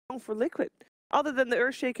for Liquid, other than the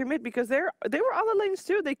Earthshaker mid, because they were other lanes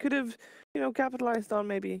too. They could have, capitalized on,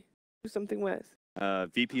 maybe do something with.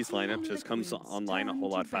 VP's lineup just comes online a whole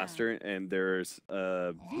lot faster, and there's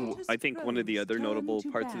I think one of the other notable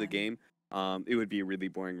parts of the game, it would be a really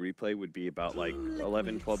boring replay, would be about like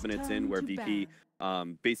 11-12 minutes in, where VP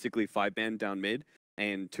basically 5-man down mid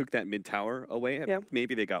and took that mid tower away. Yeah.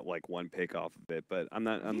 Maybe they got like 1 pick off of it, but I'm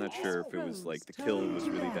not sure if it was like the kill was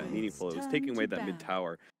really that meaningful. It was taking away that mid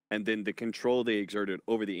tower and then the control they exerted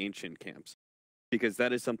over the ancient camps. Because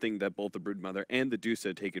that is something that both the Broodmother and the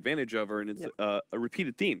Dusa take advantage of, and it's a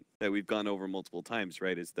repeated theme that we've gone over multiple times,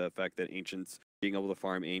 right? Is the fact that Ancients, being able to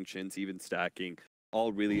farm Ancients, even stacking,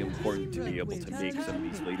 all really important to be able to make some of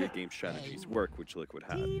these later game strategies work, which Liquid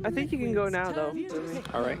had. I think you can go now, though.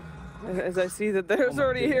 All right. As I see that there's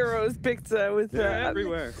already heroes picked with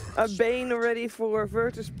everywhere. A Bane already for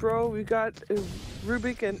Virtus.Pro. We got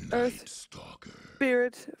Rubik and Earth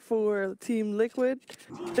Spirit for Team Liquid.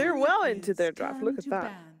 They're well into their draft. Look at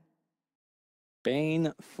that.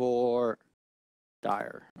 Bane for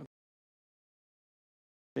Dire.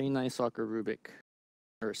 Bane, Night Stalker, Rubik,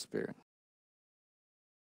 Earth Spirit.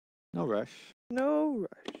 No rush. No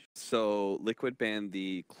rush. So Liquid banned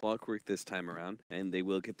the Clockwork this time around, and they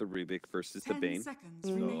will get the Rubik versus the Bane.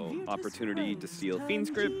 So opportunity to steal Fiend's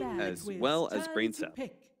Grip as well as Brain Sap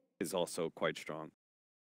is also quite strong.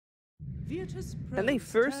 And they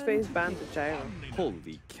first phase banned the Gyro.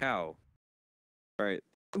 Holy cow! All right.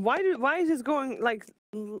 Why is this going like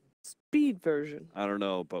speed version? I don't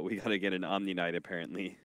know, but we gotta get an Omni Knight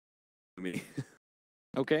apparently. I mean.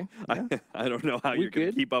 Okay. Yeah. I don't know how you're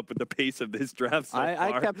gonna keep up with the pace of this draft so far.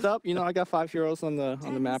 I kept up. I got 5 heroes on the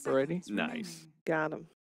map already. Nice. Got him.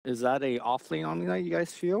 Is that a offlane Omni Knight you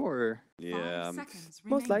guys feel, or? Yeah.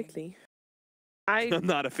 Most likely. I'm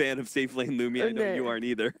not a fan of safe lane Lumi. I know you aren't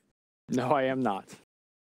either. No, I am not.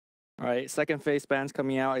 All right, second phase ban's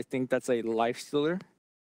coming out. I think that's a life stealer.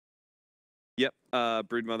 Yep.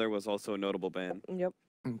 Broodmother was also a notable ban. Yep.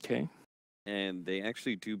 Okay. And they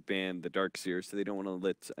actually do ban the Darkseer, so they don't want to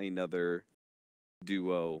let another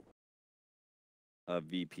duo of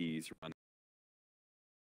VPs run.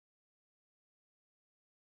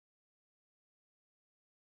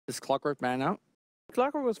 Is Clockwork ban out?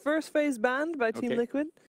 Clockwork was first phase banned by Team Liquid.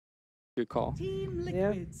 Good call.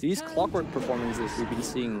 Yeah. These Clockwork performances we've been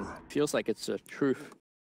seeing feels like it's a truth.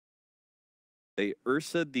 They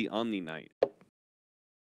Ursa'd the Omni Knight.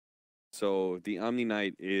 So the Omni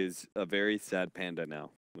Knight is a very sad panda now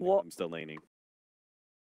when it comes to laning.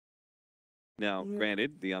 Now,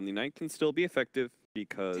 granted, the Omni Knight can still be effective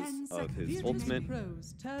because of his ultimate,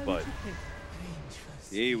 but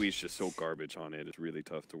the AoE's just so garbage on it. It's really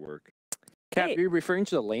tough to work. Cap, you're referring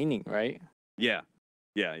to the laning, right? Yeah.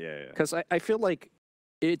 Yeah. Because I feel like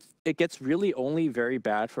it gets really only very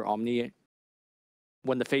bad for Omni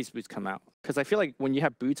when the phase boots come out. Because I feel like when you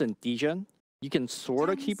have boots and degen, you can sort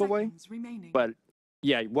of keep away. But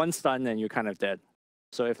yeah, one stun and you're kind of dead.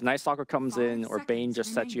 So if Night Stalker comes in or Bane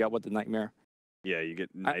just sets you up with the Nightmare. Yeah, you get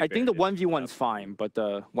I think the 1v1's fine, but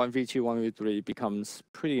the 1v2, 1v3 becomes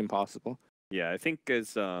pretty impossible. Yeah, I think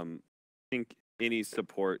any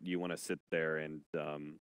support you want to sit there and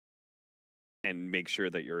make sure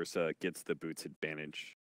that your Ursa gets the boots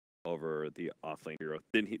advantage over the offlane hero.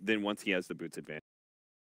 Then once he has the boots advantage.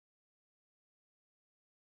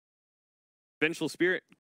 Vengeful Spirit,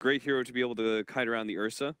 great hero to be able to kite around the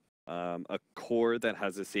Ursa. A core that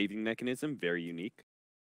has a saving mechanism, very unique.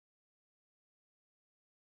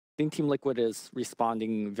 I think Team Liquid is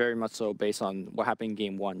responding very much so based on what happened in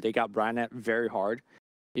Game 1. They got Brannet very hard.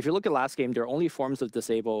 If you look at last game, their only forms of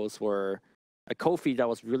disables were a Kofi that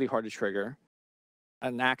was really hard to trigger,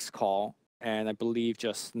 an Axe Call, and I believe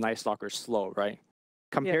just Night Stalker slow, right?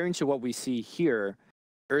 Comparing to what we see here,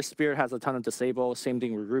 Earth Spirit has a ton of disables, same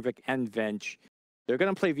thing with Rubik and Venge. They're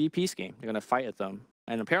going to play VP's game. They're going to fight at them.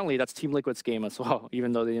 And apparently that's Team Liquid's game as well,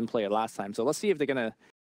 even though they didn't play it last time. So let's see if they're going to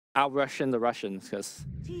out-Russian the Russians, because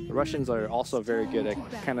the Russians are also very good at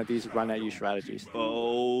kind of these run-at-you strategies.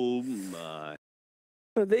 Oh my.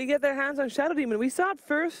 So they get their hands on Shadow Demon. We saw it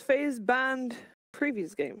first phase banned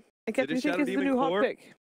previous game. I guess we think it's the new hot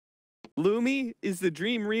pick. Lumi, is the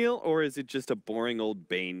dream real, or is it just a boring old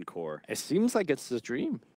Bane core? It seems like it's a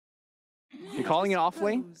dream. You're calling it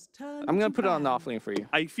offlane? I'm going to put it on the offlane for you.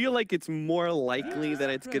 I feel like it's more likely that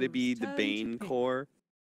it's going to be the Bane core,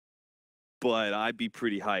 but I'd be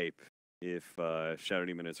pretty hype if Shadow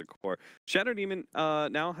Demon is a core. Shadow Demon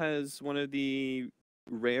now has one of the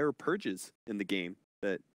rare purges in the game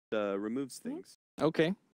that removes things.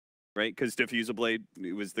 Okay. Right? Because Diffusal Blade,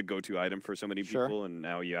 it was the go-to item for so many people, and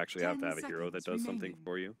now you actually have to have a hero that does something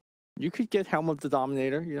for you. You could get Helm of the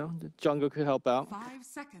Dominator, you know, the jungle could help out. 5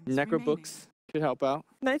 seconds Necro remaining. Books could help out.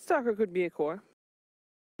 Night Stalker could be a core.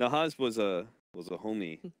 Nahaz was a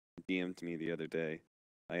homie. DM'd me the other day.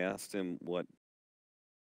 I asked him what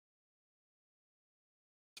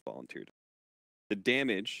volunteered. The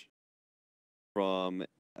damage from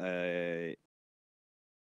a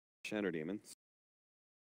Shadow Demons.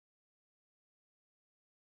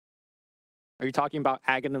 Are you talking about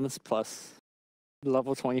Aghanim's plus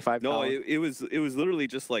level 25 No, power? it was literally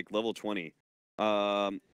just like level 20.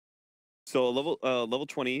 So level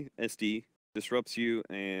 20 SD disrupts you,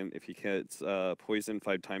 and if he gets poison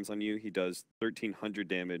 5 times on you, he does 1,300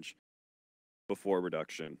 damage before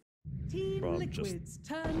reduction. Team From Liquid's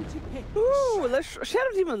turn to pick. Ooh,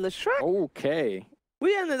 Shadow Demon Leshrac. Okay.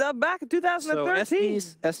 We ended up back in So 2013.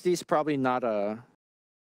 SD's probably not a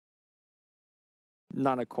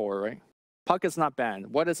core, right? Puck is not banned.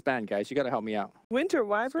 What is banned, guys? You gotta help me out. Winter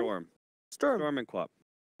Wyvern? Storm. Storm. Storm and Quap.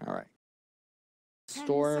 All right. 10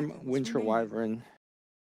 Storm, seconds Winter remaining. Wyvern.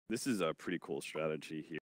 This is a pretty cool strategy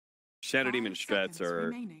here. Shadow Demon 5 strats seconds are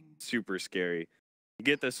remaining. super scary. You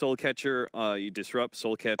get the Soul Catcher, you disrupt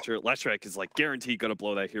Soul Catcher. Leshrac is like guaranteed gonna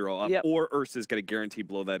blow that hero up, Yep. or Ursa's gonna guarantee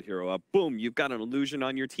blow that hero up. Boom, you've got an illusion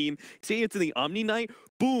on your team. Say it's in the Omni Knight,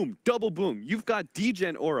 boom, double boom. You've got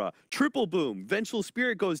Degen Aura, triple boom. Vengeful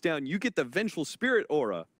Spirit goes down, you get the Vengeful Spirit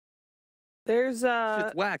Aura. There's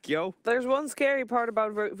Shit's whack, yo. there's one scary part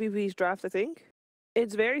about VP's draft, I think.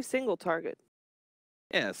 It's very single target.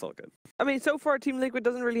 Yeah, it's all good. I mean, so far Team Liquid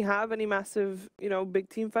doesn't really have any massive, big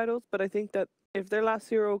team finals, but I think that if their last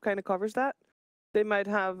hero kind of covers that, they might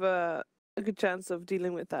have a good chance of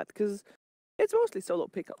dealing with that, because it's mostly solo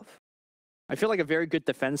pickoff. I feel like a very good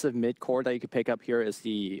defensive mid core that you could pick up here is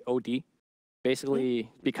the OD. Basically,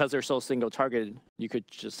 because they're so single targeted, you could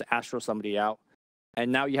just Astro somebody out.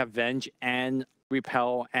 And now you have Venge and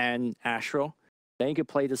Repel and Astro. Then you could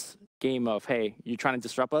play this game of, hey, you're trying to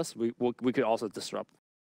disrupt us? We could also disrupt.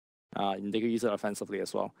 And they could use it offensively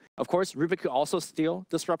as well. Of course, Rubik could also steal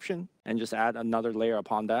Disruption and just add another layer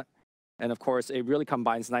upon that. And of course, it really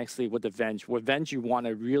combines nicely with the Venge. With Venge, you want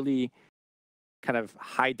a really kind of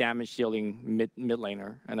high damage dealing mid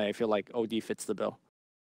laner. And I feel like OD fits the bill.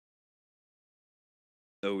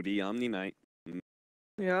 OD Omni Knight. Yeah.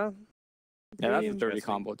 Yeah, that's Very a dirty interesting.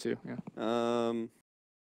 combo too. Yeah.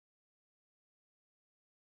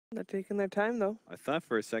 They're taking their time, though. I thought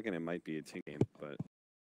for a second it might be a team game, but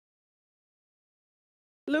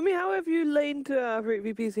Lumi, how have you laid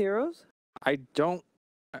VP's heroes? I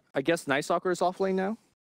guess Night Stalker is off lane now.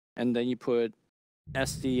 And then you put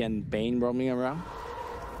SD and Bane roaming around.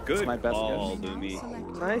 good my best call, guess.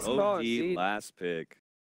 Lumi. Nice call, OD indeed. last pick.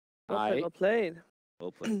 Well played.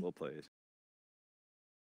 Well played, well played.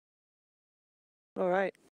 All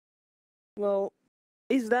right. Well,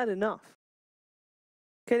 is that enough?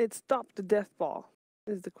 Can it stop the death ball?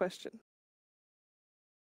 Is the question.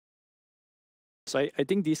 So I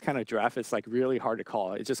think these kind of drafts is like really hard to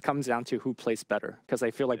call. It just comes down to who plays better. Because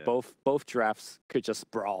I feel like Yeah. both drafts could just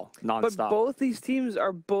brawl But nonstop. both these teams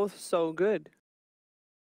are both so good.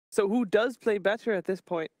 So who does play better at this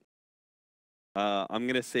point? I'm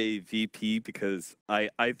gonna say VP because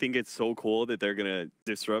I think it's so cool that they're gonna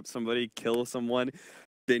disrupt somebody, kill someone,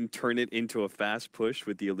 then turn it into a fast push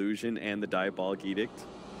with the illusion and the Diabolic Edict.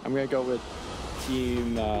 I'm gonna go with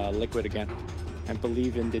Team Liquid again, and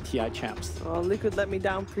believe in the TI champs. Oh, Liquid let me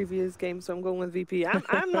down previous game, so I'm going with VP.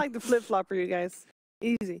 I'm like the flip-flopper, you guys.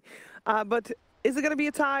 Easy. But is it going to be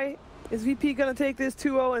a tie? Is VP going to take this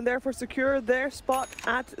 2-0 and therefore secure their spot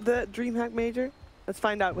at the DreamHack Major? Let's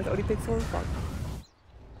find out with Odie Pixel and Fog.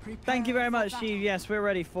 Thank you very much, Steve. Yes, we're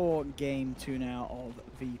ready for game 2 now of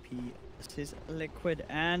VP versus Liquid.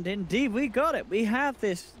 And indeed, we got it. We have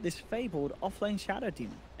this fabled offlane Shadow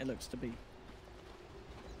Demon, it looks to be.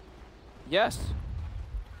 Yes.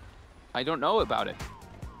 I don't know about it.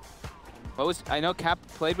 I know Cap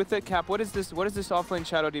played with it. Cap, what does this offlane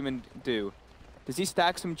Shadow Demon do? Does he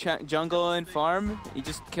stack some jungle and farm? He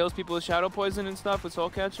just kills people with Shadow Poison and stuff with Soul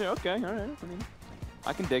Catcher? Okay, alright. I mean,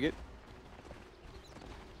 I can dig it.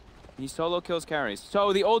 He solo kills carries.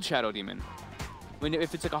 So the old Shadow Demon.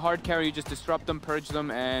 If it's like a hard carry, you just disrupt them, purge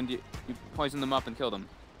them, and you poison them up and kill them.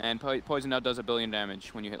 And poison now does 1 billion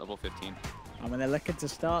damage when you hit level 15. I mean, they're looking to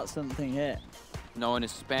start something here. No one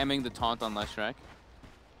is spamming the taunt on Leshrac,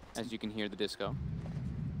 as you can hear the disco.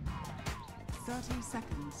 30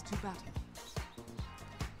 seconds to battle.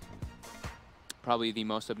 Probably the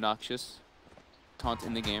most obnoxious taunt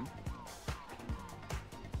in the game.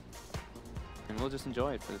 And we'll just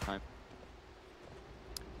enjoy it for the time.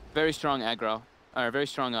 Very strong aggro, or very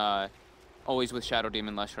strong always with Shadow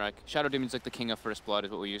Demon Leshrac. Shadow Demon's like the king of first blood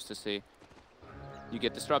is what we used to see. You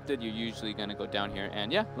get disrupted, you're usually going to go down here.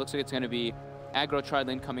 And yeah, looks like it's going to be aggro tri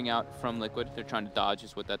lane coming out from Liquid. They're trying to dodge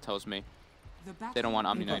is what that tells me. They don't want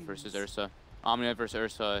Omni Knight versus Ursa. Omni Knight versus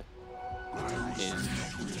Ursa is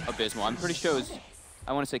abysmal. I'm pretty sure it was,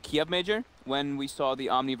 I want to say Kiev Major, when we saw the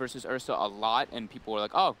Omni versus Ursa a lot, and people were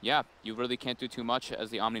like, oh, yeah, you really can't do too much as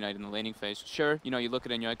the Omni Knight in the laning phase. Sure, you know, you look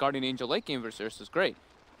at it and you're like, Guardian Angel late game versus Ursa is great.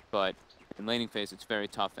 But in laning phase, it's very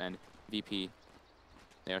tough, and VP,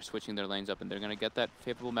 they are switching their lanes up, and they're going to get that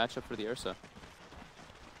favorable matchup for the Ursa.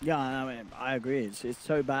 Yeah, I mean, I agree. It's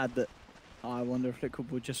so bad that I wonder if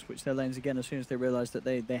Liquid will just switch their lanes again as soon as they realize that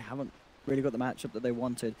they haven't really got the matchup that they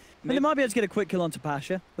wanted. Maybe they might be able to get a quick kill onto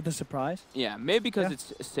Pasha with a surprise. Yeah, maybe because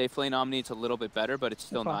it's a safe lane Omni, it's a little bit better, but it's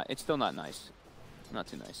still not. It's still not nice. Not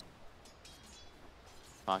too nice.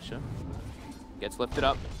 Pasha gets lifted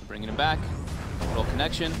up, bringing him back. Roll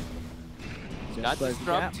connection. Got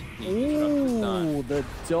disrupt. Ooh, the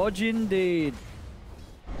dodge indeed.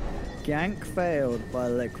 Gank failed by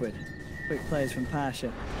Liquid. Quick plays from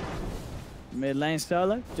Pasha. Mid lane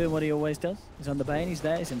solo, doing what he always does. He's on the Bane, he's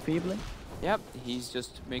there, he's enfeebling. Yep, he's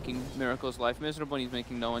just making Miracle's life miserable, and he's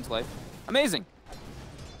making no one's life amazing.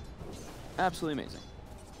 Absolutely amazing.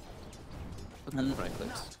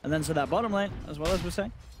 And then so that bottom lane, as well as we're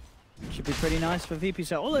saying, should be pretty nice for VP.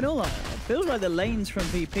 So all in all, it feels like the lanes from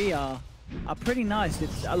VP are pretty nice.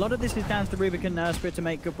 A lot of this is down to the Rubicon Spirit to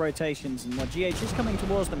make good rotations, and while GH is coming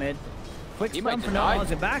towards the mid, quick stun for no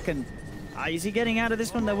it back, and is he getting out of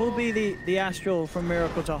this one? There will be the Astral from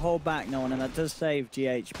Miracle to hold back no one, and that does save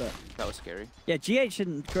GH, but that was scary. Yeah, GH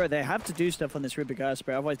shouldn't grow. They have to do stuff on this Rubicon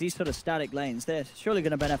Spirit, otherwise these sort of static lanes, they're surely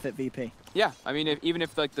going to benefit VP. Yeah, I mean, even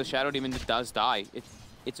if like the Shadow Demon does die,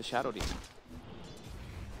 it's a Shadow Demon.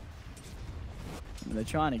 I mean, they're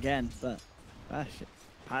trying again, but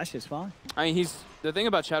Pasha's fine. I mean, the thing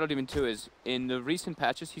about Shadow Demon too is in the recent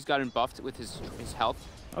patches he's gotten buffed with his health.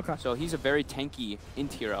 Okay. So he's a very tanky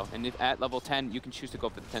int hero, and if at level 10 you can choose to go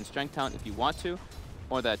for the 10 strength talent if you want to,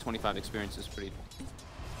 or that 25 experience is pretty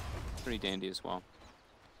dandy as well.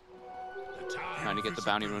 Trying to get the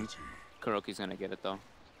bounty rune. Kuroki's gonna get it though.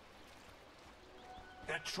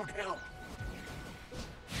 That should help.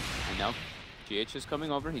 And now GH is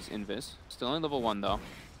coming over. He's invis. Still only level 1 though.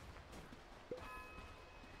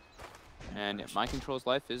 And Mind Control's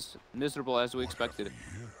life is miserable as we expected.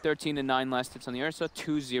 13 and 9 last hits on the Ursa,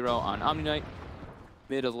 2-0 on Omni Knight.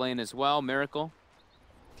 Mid of lane as well, Miracle.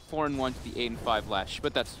 4 and 1 to the 8 and 5 Lash.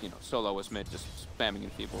 But that's, you know, solo was mid, just spamming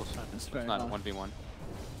enfeebles. It's not a 1v1.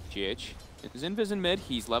 GH is invis in mid.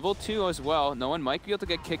 He's level 2 as well. No one might be able to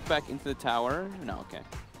get kicked back into the tower. No, okay.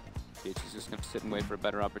 GH is just going to sit and wait for a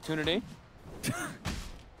better opportunity.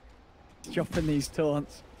 Dropping these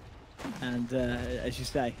taunts. And as you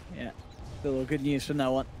say, yeah. Still good news for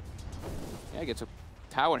no one. Yeah, gets a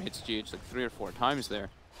tower and hits GH like 3 or 4 times there.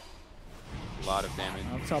 A lot of damage.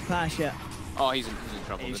 Up top Pasha. Oh, he's in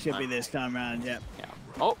trouble. He should be this time around, yeah.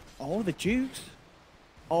 Oh. Oh, the Dukes.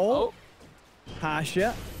 Oh.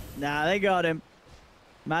 Pasha. Nah, they got him.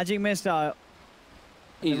 Magic missile.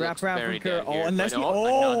 He wrap around from Kuro. Oh, unless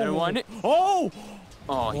another one. Oh.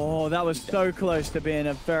 Oh, that was so close to being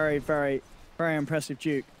a very, very, very impressive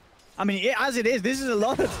Duke. I mean, as it is, this is a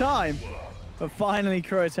lot of time. But finally,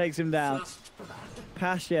 Kuro takes him down.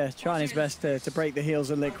 Pasha trying his best to break the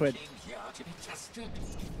heels of Liquid.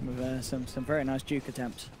 With some very nice Duke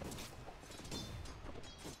attempts.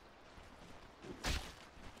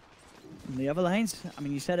 And the other lanes, I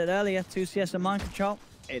mean, you said it earlier, 2 CS and Mind Control.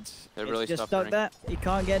 It's really just stuck there. You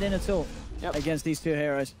can't get in at all against these 2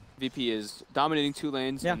 heroes. VP is dominating 2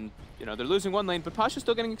 lanes, and you know they're losing 1 lane, but Pasha's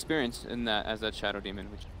still getting experience in that as that Shadow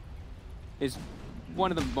Demon, which is one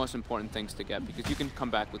of the most important things to get, because you can come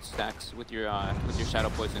back with stacks with your Shadow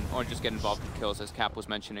Poison, or just get involved in kills, as Cap was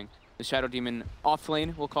mentioning. The Shadow Demon off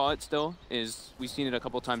lane, we'll call it still, we've seen it a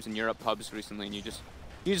couple times in Europe pubs recently, and you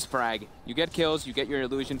just frag. You get kills, you get your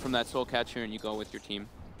illusion from that Soul Catcher, and you go with your team.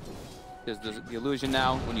 Because the illusion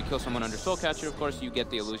now, when you kill someone under Soul Catcher, of course, you get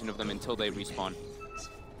the illusion of them until they respawn.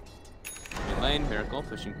 Mid lane, Miracle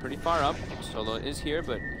pushing pretty far up. Solo is here,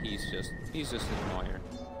 but he's just an annoyer.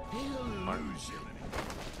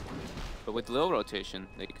 But with little rotation,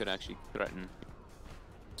 they could actually threaten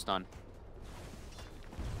stun.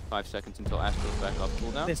 5 seconds until Astro's back off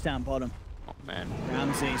cooldown. This down bottom. Oh man.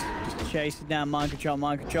 Ramses just chasing down Mind Control,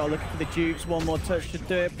 looking for the Dukes. 1 more touch to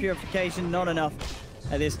do it. Purification, not enough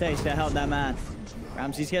at this stage to help that man.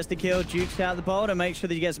 Ramses gets the kill, Dukes out the bottom, make sure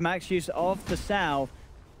that he gets max use of the salve.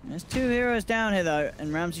 There's 2 heroes down here though,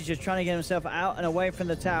 and Ramsey's just trying to get himself out and away from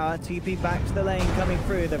the tower. TP back to the lane coming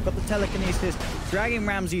through. They've got the telekinesis, dragging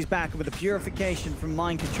Ramsey's back with the purification from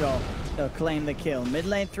mind control. They'll claim the kill. Mid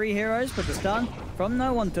lane 3 heroes, but the stun from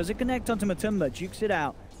no one. Does it connect onto Matumba? Jukes it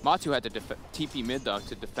out. bo2 had to TP mid though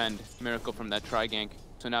to defend Miracle from that tri-gank.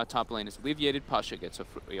 So now top lane is alleviated. Pasha gets a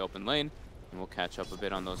free open lane, and we'll catch up a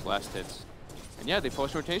bit on those last hits. And yeah, they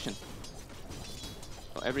force rotation.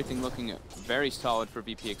 So everything looking very solid for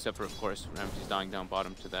VP, except for, of course, Ramsey's dying down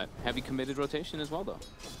bottom to that heavy committed rotation as well, though.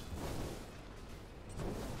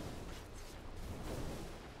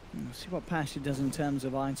 We'll see what Pasha does in terms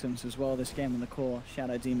of items as well this game in the core.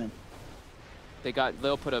 Shadow Demon.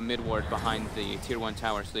 They'll put a mid ward behind the tier 1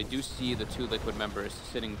 tower, so they do see the 2 Liquid members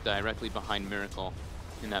sitting directly behind Miracle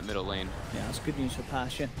in that middle lane. Yeah, that's good news for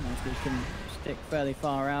Pasha. Nice, we can stick fairly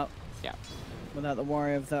far out. Yeah. Without the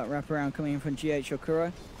worry of that wraparound coming in from GH or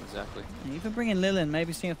Kuro. Exactly. And even bring in Lilin,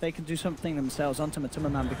 maybe see if they can do something themselves onto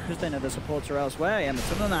Matumba because they know the supports are elsewhere. Yeah,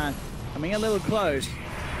 Matumba coming a little close.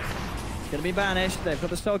 It's going to be banished. They've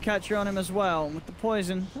got the Soul Catcher on him as well. With the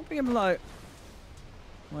poison, helping him low.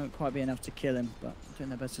 Won't quite be enough to kill him, but doing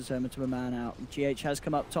their best to zone Matumba out. GH has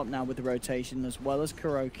come up top now with the rotation as well as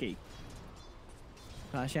Kuroki.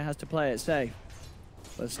 Pasha has to play it safe.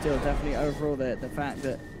 But still, definitely overall the fact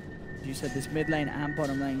that, as you said, this mid lane and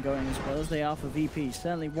bottom lane going as well as they are for VP.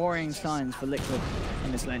 Certainly worrying signs for Liquid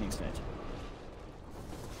in this laning stage.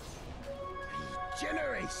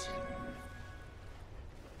 Generation.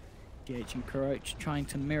 GH and Kuroch trying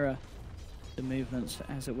to mirror the movements,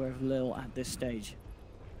 as it were, of Lil at this stage.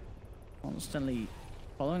 Constantly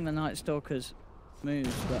following the Night Stalker's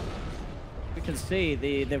moves, but we can see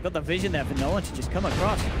they've got the vision there for no one to just come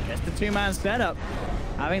across. Gets the 2-man setup.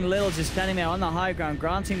 Having Lil just standing there on the high ground,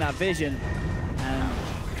 granting that vision. And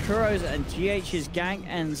Kuro's and GH's gank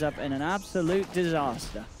ends up in an absolute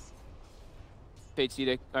disaster. Fate's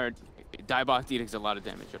Edict, or Diebox Edict's a lot of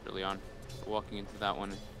damage early on. Walking into that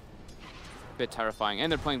one, a bit terrifying.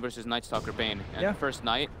 And they're playing versus Night Stalker Bane. And Yeah. First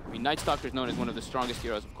Night, I mean, Night Stalker is known as one of the strongest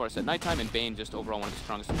heroes, of course, at nighttime, and Bane just overall one of the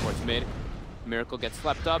strongest supports mid. Miracle gets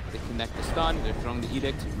slept up, they connect the stun, they're throwing the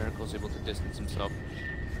Edict, Miracle's able to distance himself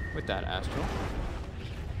with that Astral.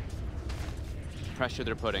 Pressure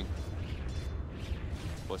they're putting.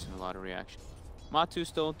 Wasn't a lot of reaction. Matu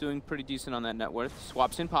still doing pretty decent on that net worth.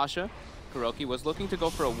 Swaps in Pasha. Kuroki was looking to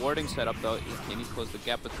go for a warding setup though. Can he close the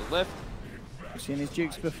gap with the lift? We've seen his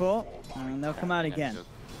jukes before, and they'll come out again.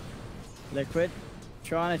 Liquid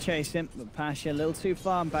trying to chase him, but Pasha a little too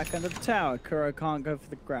far and back under the tower. Kuro can't go for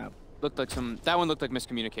the grab. Looked like that one looked like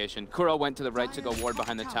miscommunication. Kuro went to the right to go ward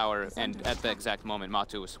behind the tower, and at the exact moment,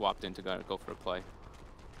 Matu was swapped in to go for a play.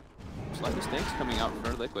 Slight mistakes coming out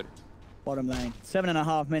for Liquid. Bottom lane,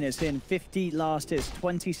 7.5 minutes in, 50 last hits,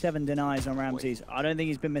 27 denies on Ramses. I don't think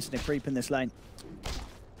he's been missing a creep in this lane,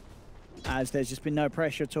 as there's just been no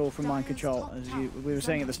pressure at all from mind control. As we were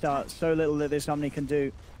saying at the start, so little that this Omni can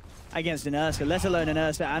do against an Ursa, let alone an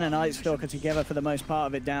Ursa and a Night Stalker together for the most part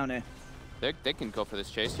of it down here. They can go for this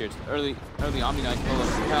chase here. It's early Omni Knight full of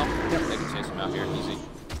hell. Yep. They can chase him out here easy.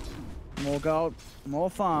 More gold, more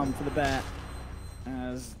farm for the bear.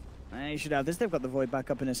 As they should have this. They've got the Void back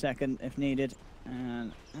up in a second if needed.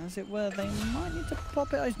 And as it were, they might need to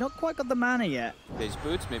pop it. He's not quite got the mana yet. Phase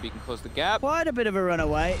boots, maybe he can close the gap. Quite a bit of a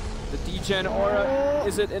runaway. The degen aura,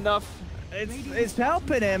 is it enough? It's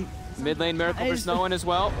helping him. Mid lane Miracle for no one as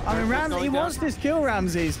well. I mean, Ramsey, he wants this kill,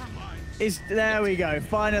 Ramses. There we go,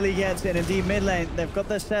 finally gets in. Indeed, mid lane, they've got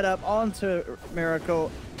the setup onto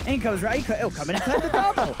Miracle. In comes Ray, he'll come in and collect the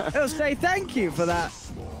double. He'll say thank you for that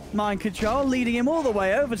mind control, leading him all the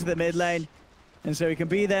way over to the mid lane. And so he can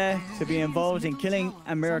be there to be involved in killing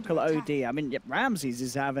a Miracle OD. I mean, Ramses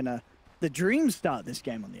is having the dream start this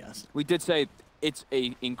game on the Ursa. We did say it's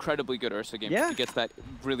a incredibly good Ursa game. Yeah. He gets that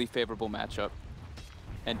really favorable matchup.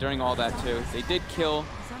 And during all that too, they did kill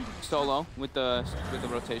Solo with the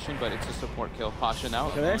rotation, but it's a support kill. Pasha now.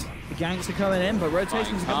 Look at this. The ganks are coming in, but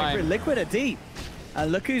rotations are coming through. Liquid are deep.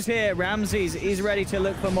 And look who's here. Ramses is ready to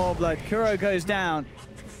look for more blood. Kuro goes down.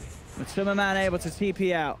 With Summerman able to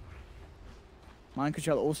TP out. Mind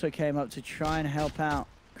Control also came up to try and help out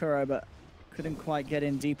Kuro, but couldn't quite get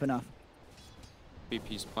in deep enough.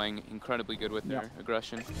 VP's playing incredibly good with their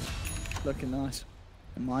aggression. Looking nice.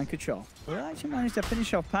 And Mind Control. Well, they actually managed to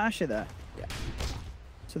finish off Pasha there. Yeah.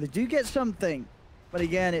 So they do get something, but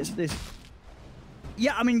again, it's this.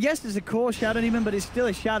 Yeah, I mean, yes, it's a core Shadow Demon, but it's still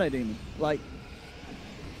a Shadow Demon. Like,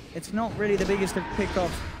 it's not really the biggest of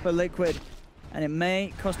pickoffs for Liquid, and it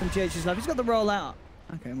may cost him GH's life. He's got the rollout.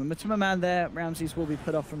 Okay, with Matumba Man there, Ramses will be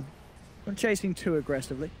put off from chasing too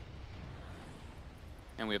aggressively.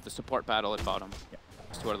 And we have the support battle at bottom. Yeah.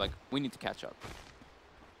 Sort of like, we need to catch up.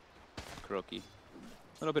 Kuroki,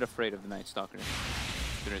 a little bit afraid of the Night Stalker.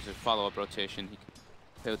 There is a follow-up rotation. He can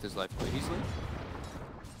play with his life quite easily.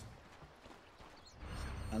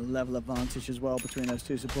 A level advantage as well between those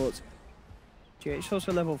two supports. GH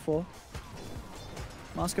also level 4.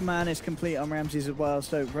 Mask of Man is complete on Ramses as well,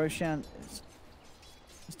 so Roshan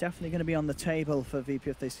is definitely going to be on the table for VP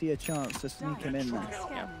if they see a chance to sneak him in there.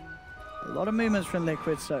 Yeah. A lot of movements from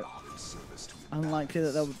Liquid, so unlikely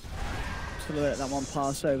that they'll sort of let that one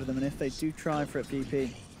pass over them, and if they do try for it,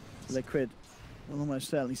 VP, Liquid will almost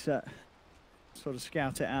certainly sort of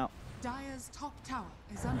scout it out. Dire's top tower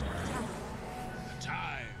is under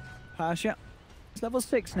attack. Pasha, it's level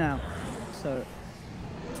 6 now, so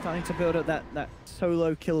starting to build up that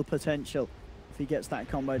solo kill potential if he gets that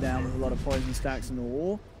combo down with a lot of poison stacks in the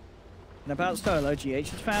wall. And about Solo, GH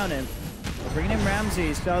has found him. They're bringing in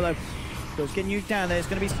Ramses. Solo goes getting you down. There's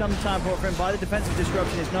going to be some time for him by the defensive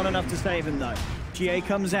disruption. It's not enough to save him though. GA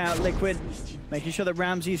comes out, Liquid making sure that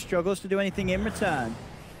Ramses struggles to do anything in return.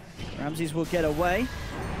 Ramses will get away.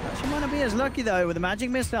 Actually might not be as lucky though with the magic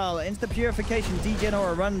missile into the purification, degen or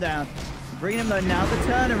a rundown. Bringing him though, now the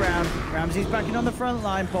turnaround. Ramses backing on the front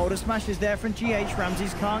line. Boulder smash is there from GH.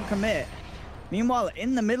 Ramses can't commit. Meanwhile,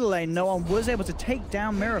 in the middle lane, no one was able to take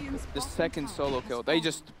down Miracle. The second solo kill, they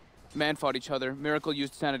just man-fought each other. Miracle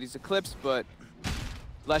used Sanity's Eclipse, but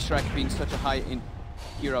Leshrac being such a high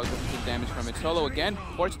hero doesn't take damage from it. Solo again,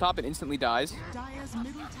 ports top, it instantly dies. Dire's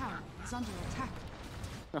middle tower is under attack.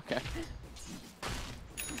 Okay.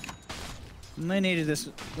 And they needed this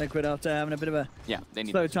Liquid after having a bit of a they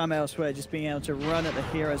need slow time elsewhere, just being able to run at the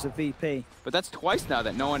heroes of VP. But that's twice now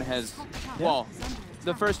that no one has. Well,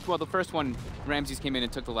 the first one, Ramses came in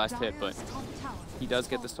and took the last hit, but he does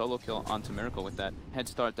get the solo kill onto Miracle with that head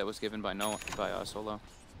start that was given by Solo.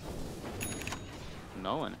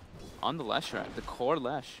 No one on the Leshrac, the core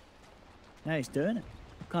Lesh. Yeah, he's doing it.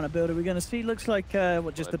 What kind of build are we going to see? Looks like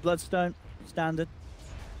just the Bloodstone standard.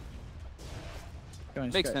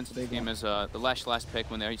 Makes sense in this game as the Lesh last pick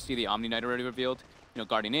when there you see the Omni Knight already revealed. You know,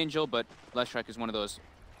 Guardian Angel, but Leshrac is one of those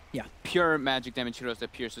pure magic damage heroes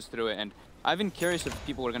that pierces through it. And I've been curious if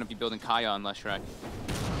people are going to be building Kaya on Leshrac.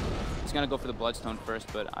 He's going to go for the Bloodstone first,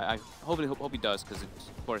 but I hope he does, because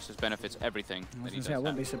of course this benefits everything that he does. I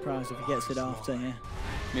wouldn't be surprised if he gets it after, yeah.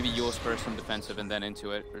 Maybe Yule's first some defensive and then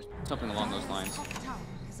into it, or something along those lines. Top tower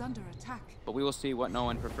is under attack. But we will see what no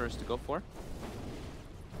one prefers to go for.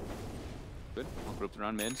 Good. We'll group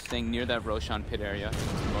around mid, staying near that Roshan pit area.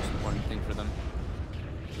 That's the most important thing for them.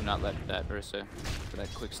 Do not let that Ursa for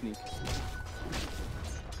that quick sneak.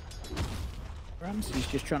 Ramsey's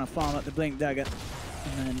just trying to farm up the Blink Dagger.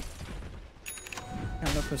 And then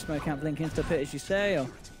can't look for smoke out Blink into the pit, as you say, or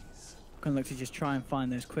can look to just try and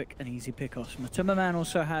find those quick and easy pickoffs. Matuma Man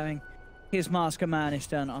also having his Mask of Madness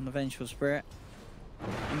done on the Vengeful Spirit.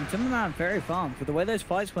 And Matuma Man very farmed. For the way those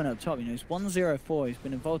fights went up top, you know, he's 1-0-4. He's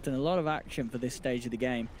been involved in a lot of action for this stage of the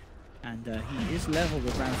game. And he is level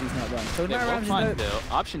with Ramsey's not run. So they both find the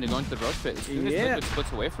option to go into the Roach Pit as soon as Liquid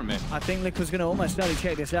splits away from it. I think Liquid's going to almost certainly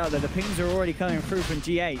check this out, though. The pings are already coming through from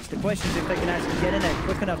GH. The question is if they can actually get in there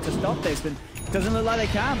quick enough to stop this, and it doesn't look like they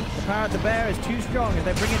can. The power of the bear is too strong. As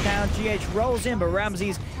they bring it down, GH rolls in, but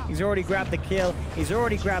Ramses, he's already grabbed the kill. He's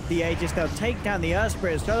already grabbed the Aegis. They'll take down the Earth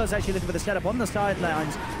Spirit. Solo's actually looking for the setup on the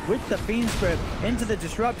sidelines with the Fiend Script into the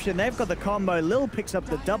disruption. They've got the combo. Lil picks up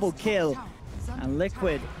the double kill, and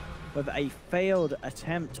Liquid with a failed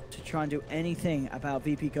attempt to try and do anything about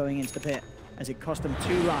VP going into the pit, as it cost them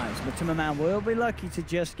 2 lives. But Matuma Man will be lucky to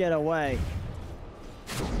just get away.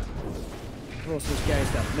 Of course, this scary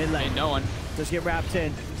stuff. Mid lane, no one does get wrapped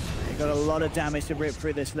in. They got a lot of damage to rip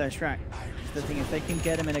through this Leshrac. The thing, if they can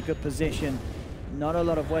get him in a good position, not a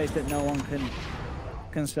lot of ways that no one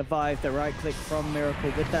can survive. The right click from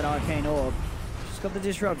Miracle with that Arcane Orb. Just got the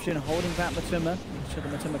disruption, holding back Matuma, so the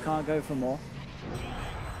Matuma can't go for more.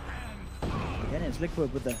 Again, it's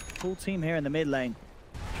Liquid with the full team here in the mid lane,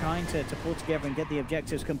 trying to pull together and get the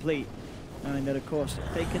objectives complete. Knowing that, of course,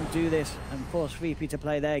 if they can do this and force VP to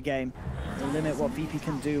play their game, they'll limit what VP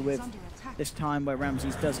can do with this time where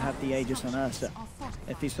Ramses does have the Aegis on Ursa,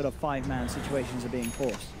 if these sort of 5-man situations are being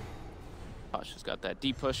forced. Posh has got that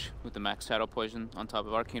deep push with the max Shadow Poison on top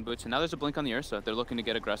of Arcane Boots, and now there's a blink on the Ursa. They're looking to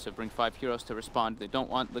get aggressive, bring 5 heroes to respond. They don't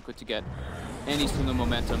want Liquid to get any single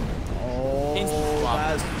momentum. Oh,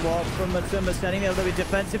 that's swap from Matuma, setting up the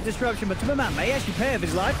defensive disruption. Matuma Man may actually pay with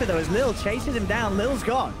his life for though, as Lil chases him down. Lil's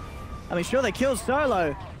gone. I mean, sure, they killed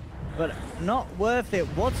Solo, but not worth it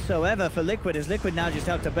whatsoever for Liquid, as Liquid now just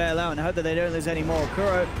have to bail out and hope that they don't lose any more.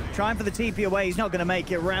 Kuro trying for the TP away, he's not going to make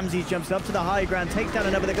it. Ramsey jumps up to the high ground, takes down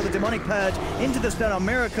another. They've got the Demonic Purge into the stun on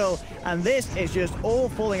Miracle, and this is just all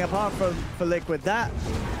falling apart for Liquid. That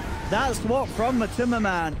swap from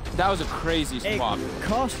Matuma, that was a crazy swap. It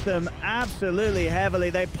cost them absolutely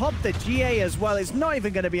heavily. They popped the GA as well. It's not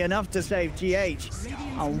even going to be enough to save GH.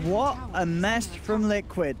 And what a mess from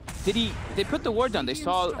Liquid. They put the ward down. They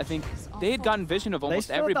saw, I think, they had gotten vision of almost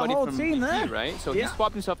everybody from team VP, there. right? So yeah. he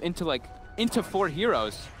swapped himself into 4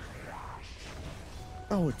 heroes.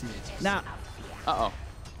 Oh, dear. Now,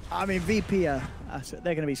 I mean, VP, they're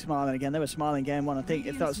going to be smiling again. They were smiling game 1. I think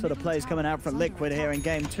if that sort of play is coming out from Liquid here in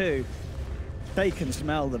game 2, they can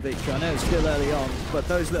smell the victory. I know it's still early on, but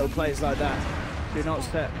those little plays like that do not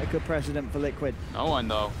set a good precedent for Liquid. No one,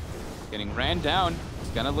 though. Getting ran down. He's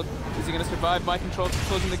going to look, is he going to survive? My control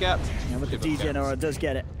closing the gap. Yeah, but the DJ Nora does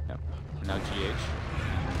get it. Yep. Now GH.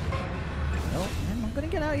 No, they're not going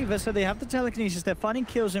to get out either, so they have the telekinesis. They're finding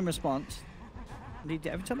kills in response.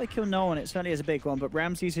 Every time they kill no one, it certainly is a big one, but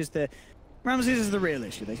Ramses is the real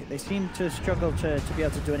issue. They seem to struggle to be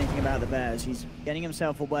able to do anything about the Bears. He's getting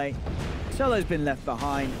himself away. Solo's been left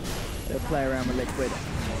behind. They'll play around with Liquid.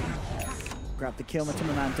 Grab the kill.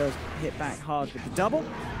 Matuma does hit back hard with the double.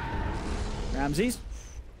 Ramses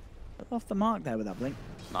off the mark there with that blink.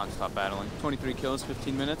 Non-stop battling. 23 kills,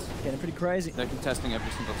 15 minutes. Getting pretty crazy. They're contesting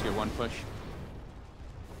every single tier 1 push.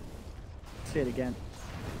 See it again.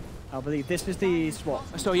 I believe this is the swap.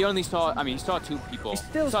 So he only saw, I mean, he saw 2 people. He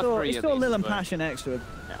still saw Lil and Passion next to him.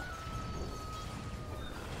 Yeah.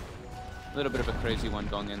 A little bit of a crazy one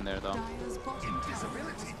going in there, though.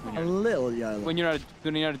 A little YOLO. When you're at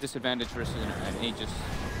a disadvantage versus an Aegis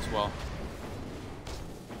as well.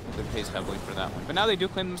 It pays heavily for that one. But now they do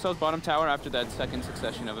claim themselves bottom tower after that second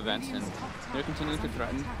succession of events, and they're continuing to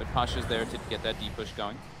threaten, but Pasha's there to get that D push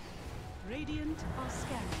going. Radiant are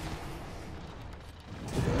scanning.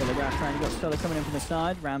 With a wrap around, you've got Stella coming in from the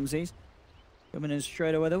side. Ramses coming in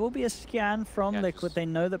straight away. There will be a scan from Liquid. They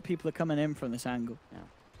know that people are coming in from this angle. Yeah.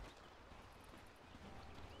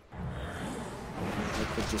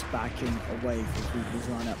 Liquid just backing away from people's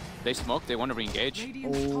lineup. They smoke. They want to re-engage.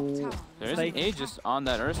 Oh, there is an Aegis on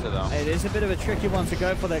that Ursa, though. It is a bit of a tricky one to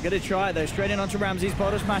go for. They're going to try it, though. Straight in onto Ramses.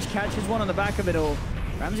 Bottle Smash catches one on the back of it all.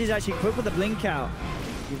 Ramses actually quick with the blink out.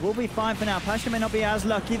 He will be fine for now. Pasha may not be as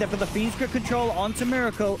lucky. They've got the Fiend's Grip control onto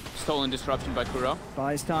Miracle. Stolen disruption by Kuro.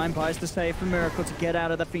 Buys time, buys the save for Miracle to get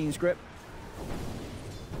out of the Fiend's Grip.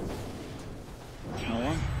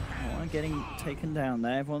 No one getting taken down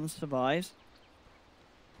there. Everyone survives.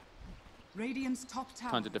 Radiant's top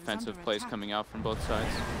tower Tons of defensive plays coming out from both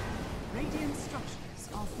sides. Radiant structures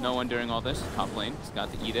are No one during all this. Top lane. He's got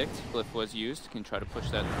the Edict. Glyph was used. Can try to push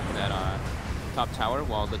that top tower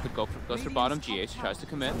while Liquid goes for bottom. GH tries to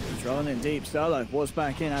commit. Controlling in deep. Solo was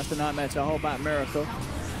back in as the Nightmare to hold back Miracle.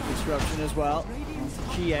 Disruption as well.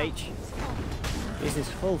 GH is his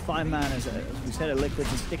full 5-man as we said, Liquid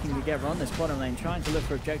is sticking together on this bottom lane, trying to look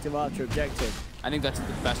for objective after objective. I think that's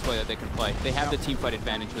the best way that they can play. They have the team fight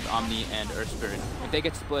advantage with Omni and Earth Spirit. If they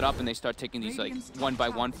get split up and they start taking these like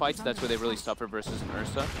 1-by-1 fights, that's where they really suffer versus an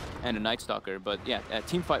Ursa and a Night Stalker. But yeah,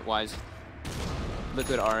 team fight wise,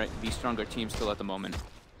 Liquid are the stronger team still at the moment.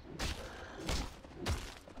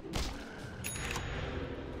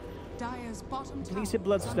 Dire's bottom tower. Please hit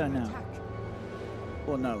Bloodstone now. Attack.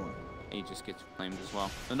 Or no one. He just gets flamed as well.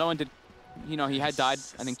 So no one did, you know, he had died,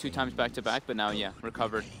 I think 2 times back to back, but now, yeah,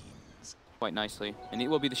 recovered quite nicely. And it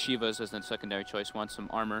will be the Shivas as the secondary choice. Wants some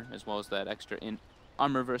armor, as well as that extra int.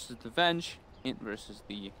 Armor versus the Venge, int versus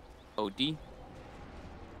the OD.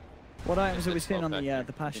 What items are we seeing on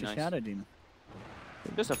the Pasha nice. Shadow Demon?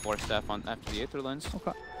 Just a 4-staff on after the Aether Lens.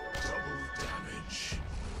 Okay.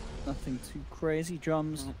 Nothing too crazy.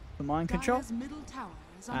 Drums for mind control. Dire's middle tower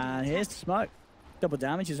is under And attack. here's the smoke. Double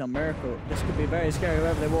damages on Miracle. This could be very scary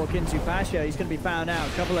whoever they walk into. Pasha, he's going to be found out.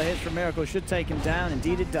 A couple of hits from Miracle should take him down.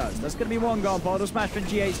 Indeed it does. That's going to be one gone. Bottle Smash from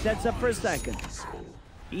GH sets up for a second.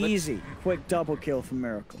 Easy, quick double kill from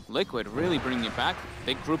Miracle. Liquid really bringing it back.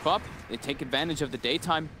 They group up. They take advantage of the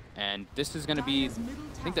daytime. And this is going to be,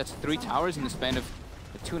 I think that's 3 towers in the span of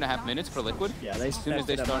 2.5 minutes for Liquid. Yeah, they as soon as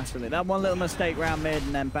they start. massively. That one little mistake round mid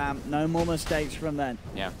and then bam, no more mistakes from then.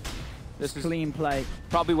 Yeah. This is Clean play.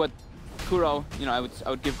 probably what Kuro, you know, I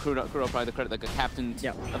would give Kuro probably the credit, like a captain,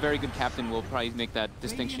 Yep. a very good captain will probably make that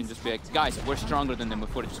distinction, just be like, guys, we're stronger than them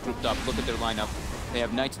before they just grouped up. Look at their lineup. They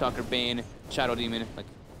have Night Stalker, Bane, Shadow Demon. Like,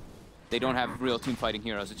 they don't have real team fighting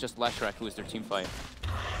heroes. It's just Leshrac who is their team fight.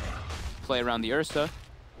 Play around the Ursa.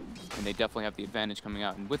 And they definitely have the advantage coming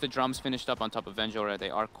out. And with the drums finished up on top of Venjora, they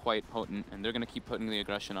are quite potent, and they're going to keep putting the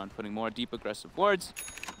aggression on, putting more deep aggressive wards.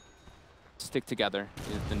 Stick together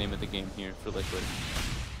is the name of the game here for Liquid.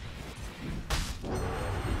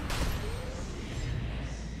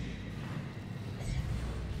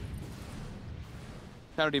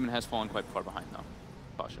 Shadow Demon has fallen quite far behind though.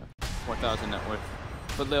 Pasha, 4,000 net worth.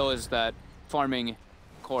 But Lil is that farming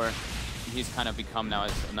core. He's kind of become now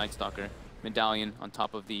as a Night Stalker. Medallion on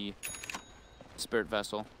top of the Spirit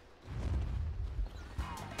Vessel.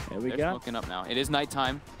 There we They're go. smoking up now. It is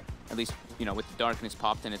nighttime, at least, you know, with the darkness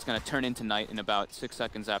popped, and it's going to turn into night in about 6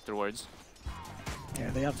 seconds afterwards. Yeah,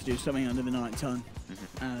 they have to do something under the night time.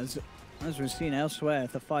 As we've seen elsewhere,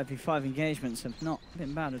 the 5v5 engagements have not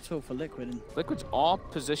been bad at all for Liquid. And Liquid's all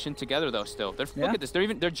positioned together though still. Look at this, they're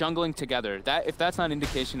jungling together. That if that's not an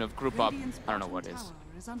indication of group up, I don't know what is.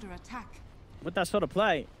 Is under attack. with that sort of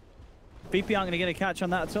play, VP aren't going to get a catch on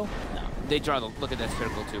that at all. No, they draw the look at that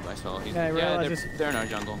circle too. I saw. They're in our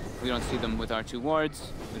jungle. We don't see them with our 2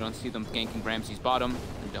 wards. We don't see them ganking Ramsey's bottom.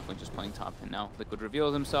 They're definitely just playing top. And now Liquid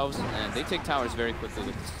reveal themselves, and they take towers very quickly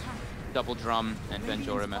with this double drum and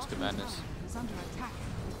Venjora Master Madness. Is under attack.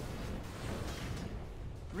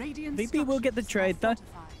 Radiant VP will get the trade though.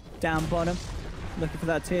 Down bottom. Looking for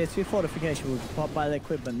that tier 2 fortification will be popped by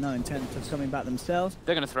Liquid, but no intent of coming back themselves.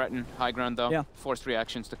 They're going to threaten high ground though. Yeah. Forced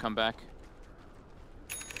reactions to come back.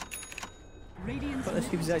 But this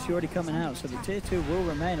team is actually already coming out, so the tier 2 will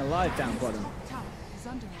remain alive down bottom.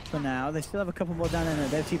 For now, they still have a couple more down in there.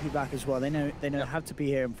 They're TP back as well. They know have to be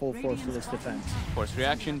here in full force for this defense. Forced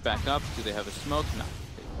reaction, back up. Do they have a smoke? No.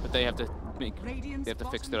 But they have to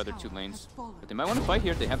fix their other 2 lanes. But they might want to fight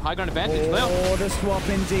here. They have high ground advantage. Oh, the swap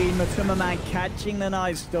indeed. Matuma Man catching the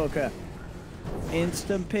Night Stalker.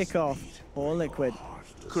 Instant pick off for Liquid.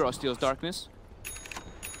 Kuro steals darkness.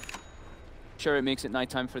 Sure, it makes it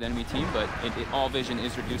nighttime for the enemy team, but all vision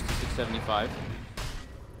is reduced to 675.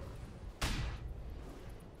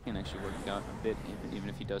 Can actually work out a bit, even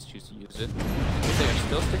if he does choose to use it. They are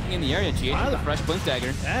still sticking in the area. GH with a fresh blink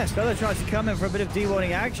dagger. Yeah, Stella tries to come in for a bit of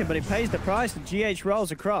dewarding action, but he pays the price, and GH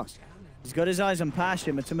rolls across. He's got his eyes on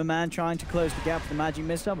Pasha. Matuma Man trying to close the gap with the magic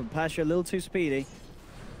missile, but Pasha a little too speedy.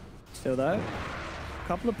 Still though, a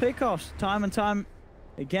couple of pickoffs, time and time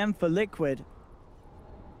again for Liquid.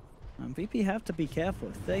 And VP have to be careful.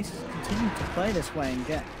 If they continue to play this way and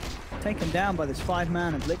get taken down by this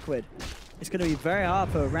 5-man of Liquid, it's going to be very hard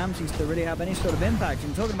for Ramses to really have any sort of impact.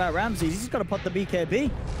 And talking about Ramses, he's got to put the BKB.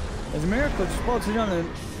 There's a Miracle spotted on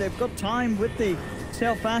him. They've got time with the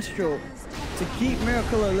Self-Astral to keep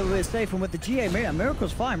Miracle a little bit safe. And with the GA,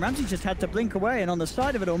 Miracle's fine. Ramses just had to blink away. And on the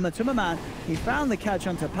side of it all, Matuma Man, he found the catch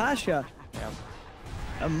onto Pasha. Yep.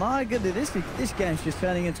 And my goodness, this game's just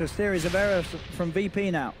turning into a series of errors from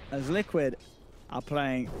VP now, as Liquid are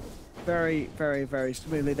playing very, very, very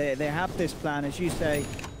smoothly. They have this plan, as you say.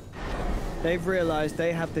 They've realized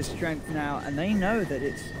they have this strength now, and they know that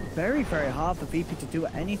it's very, very hard for VP to do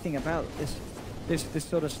anything about this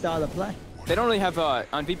sort of style of play. They don't really have,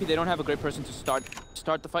 on VP, they don't have a great person to start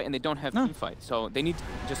the fight, and they don't have team fight. So they need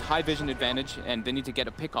just high vision advantage, and they need to get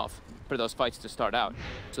a pick off for those fights to start out.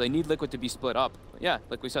 So they need Liquid to be split up. But yeah,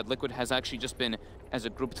 like we said, Liquid has actually just been as a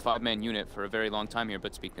grouped 5-man unit for a very long time here,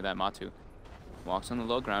 but speaking of that, Matu walks on the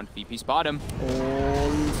low ground, VP spot him.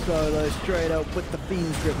 Oh, Solo straight up with the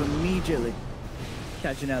Fiend's Grip immediately.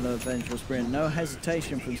 Catching out the vengeful sprint, no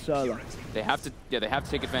hesitation from Solo. They have to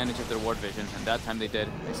take advantage of their ward vision, and that time they did.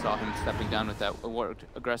 They saw him stepping down with that ward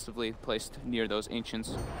aggressively placed near those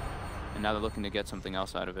Ancients, and now they're looking to get something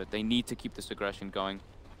else out of it. They need to keep this aggression going.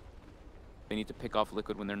 They need to pick off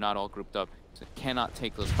Liquid when they're not all grouped up. So they cannot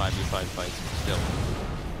take those 5v5 fights still.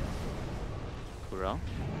 Kuro.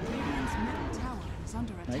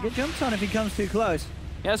 They get jumped on if he comes too close.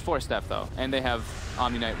 He has 4 Steph though, and they have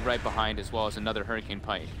Omni Knight right behind, as well as another Hurricane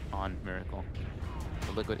Pike on Miracle.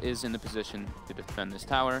 So Liquid is in the position to defend this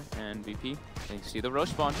tower, and VP, they see the Roche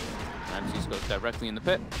spawn. Ramses goes directly in the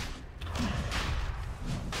pit.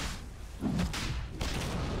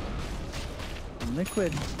 And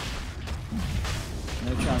Liquid,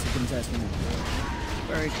 no chance of contesting it.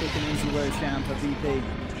 Very quick and easy Roshan for VP.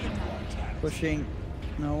 Pushing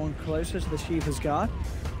no one closer to the Shiva's guard.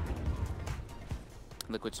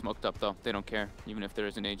 Liquid smoked up though. They don't care. Even if there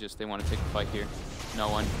is an Aegis, they want to take the fight here. No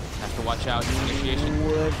one has to watch out. Initiation.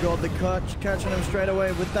 They've got the catching him straight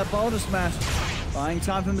away with that boulder smash. Buying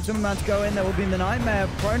time for Matuma Man to go in. There will be the Nightmare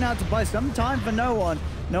thrown out to buy some time for no one.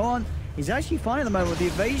 No one. He's actually fine at the moment with the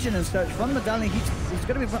evasion and such from Medallion. He's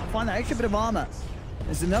going to find that extra bit of armor.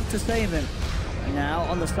 It's enough to save him. Now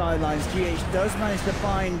on the sidelines, GH does manage to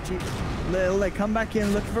find Lil. They come back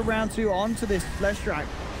in looking for round 2 onto this Flesh Track.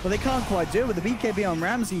 but they can't quite do it with the BKB on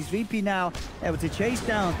Ramses. VP now able to chase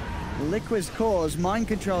down Liquid's cause. Mind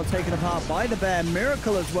control taken apart by the bear.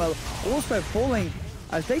 Miracle as well, also falling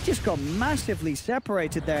as they just got massively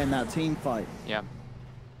separated there in that team fight. Yeah.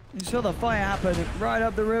 You saw the fire happen right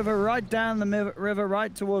up the river, right down the river,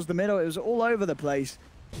 right towards the middle. It was all over the place.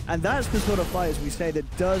 And that's the sort of fight, as we say,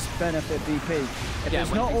 that does benefit VP. If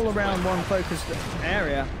it's not all around one focused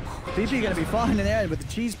area, VP going to be fine in the air with the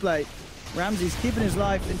cheese plate. Ramses keeping his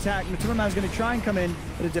life intact. Matuma going to try and come in,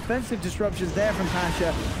 but a defensive disruption's there from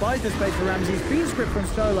Pasha. Buys the space for Ramses. Beam script from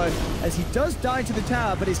Solo as he does die to the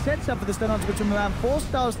tower, but he sets up for the stun onto Matuma. 4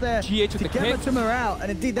 stars there to get Matuma out,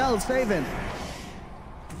 and indeed that'll save him.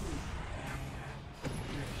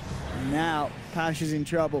 Now Pasha's in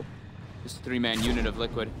trouble. This 3-man unit of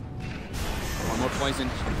Liquid. One more poison.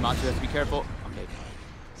 Matu has to be careful. Okay.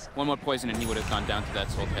 One more poison and he would have gone down to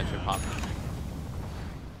that soul catcher pop.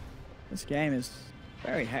 This game is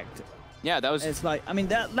very hectic. Yeah, that was... It's like, I mean,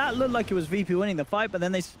 that looked like it was VP winning the fight, but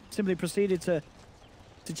then they simply proceeded to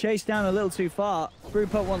chase down a little too far,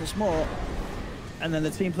 group up once more, and then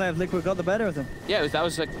the team play of Liquid got the better of them. Yeah, that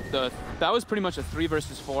was pretty much a 3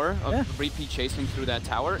 versus 4 of VP chasing through that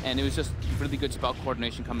tower, and it was just really good spell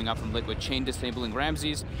coordination coming out from Liquid. Chain disabling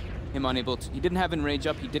Ramses, him unable to... He didn't have Enrage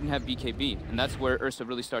up, he didn't have BKB, and that's where Ursa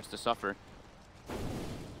really starts to suffer.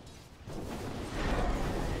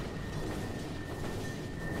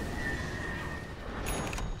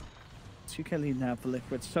 2K lead now for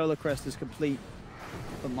Liquid. Solar Crest is complete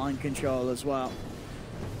for Mind Control as well.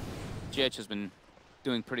 GH has been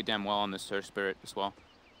doing pretty damn well on this Surge Spirit as well.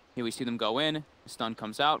 Here we see them go in, the stun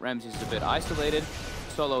comes out, Ramses is a bit isolated.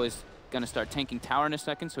 Solo is gonna start tanking tower in a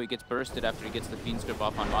second, so he gets bursted after he gets the Fiend's Grip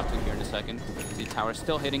off on Matu here in a second. See tower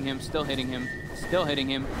still hitting him, still hitting him, still hitting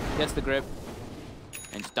him, gets the grip,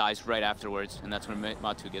 and dies right afterwards, and that's when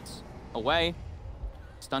Matu gets away.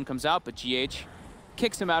 Stun comes out, but GH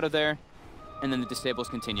kicks him out of there, and then the disables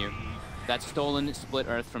continue. That stolen split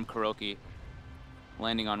earth from Kuroki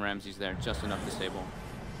landing on Ramses there, just enough disable.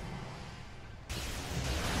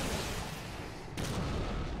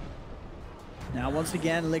 Now once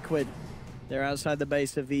again, Liquid, they're outside the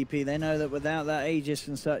base of VP. They know that without that Aegis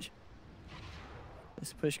and such,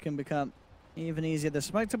 this push can become even easier. The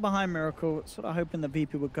smoke to behind Miracle, sort of hoping that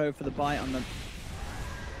VP would go for the bite on them.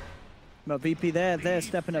 But VP, they're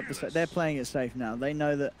stepping up, they're playing it safe now. They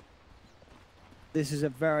know that this is a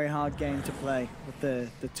very hard game to play with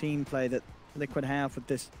the team play that Liquid have with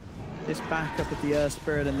this backup with the Earth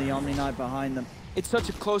Spirit and the Omni Knight behind them. It's such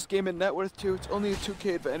a close game in net worth too. It's only a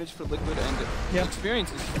 2K advantage for Liquid, and the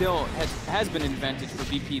experience is still has been an advantage for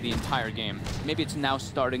VP the entire game. Maybe it's now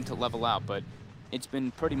starting to level out, but it's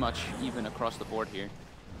been pretty much even across the board here.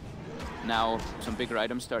 Now some bigger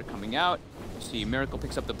items start coming out. You see Miracle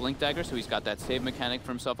picks up the Blink Dagger, so he's got that save mechanic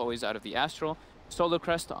for himself always out of the Astral. Solar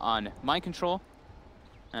Crest on Mind Control.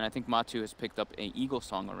 And I think Matu has picked up a Eagle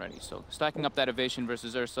Song already. So stacking up that Evasion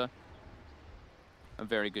versus Ursa, a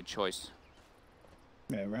very good choice.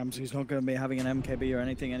 Yeah, Ramsey's not going to be having an MKB or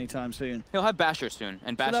anything anytime soon. He'll have Basher soon,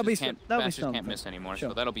 and Bashers can't miss anymore. Sure.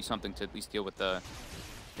 So that'll be something to at least deal with the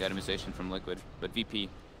itemization from Liquid. But VP,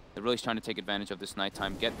 they're really trying to take advantage of this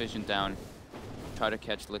nighttime, get vision down, try to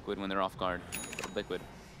catch Liquid when they're off guard. But Liquid,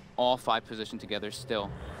 all 5 positioned together, still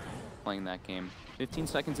playing that game. 15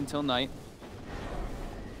 seconds until night.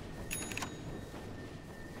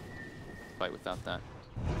 Fight without that.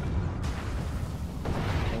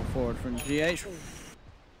 All forward from GH.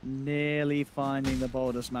 Nearly finding the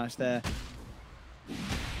boulder smash there.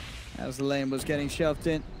 As the lane was getting shoved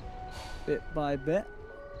in bit by bit.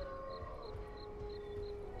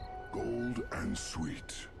 Gold and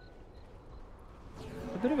sweet.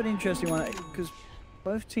 A bit of an interesting one because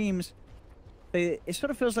both teams, it sort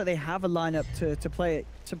of feels like they have a lineup to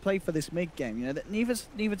play for this mid game. You know, that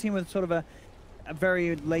neither team with sort of a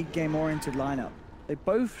very late game oriented lineup. They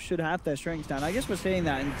both should have their strengths down. I guess we're seeing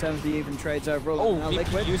that in terms of the even trades overall. Oh,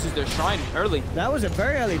 Liquid uses their Shrine early. That was a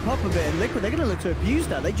very early pop of it, and Liquid, they're going to look to abuse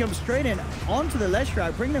that. They jump straight in onto the ledge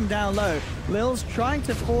track, bring them down low. Lil's trying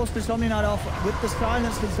to force this Omni Knight off with the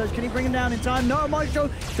silence and such. Can he bring him down in time? No, Maestro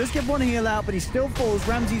does get one heal out, but he still falls.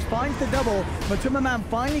 Ramses finds the double. Matuma Man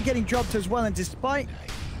finally getting dropped as well, and despite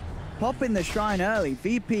popping the Shrine early,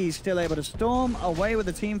 VP is still able to storm away with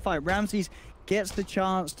the team fight. Ramses gets the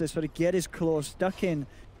chance to sort of get his claws stuck in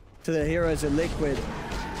to the heroes of Liquid.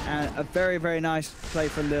 And a very, very nice play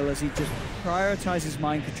from Lil as he just prioritizes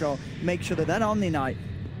mind control, make sure that that Omni Knight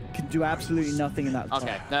can do absolutely nothing in that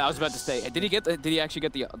Okay, I was about to say, did he actually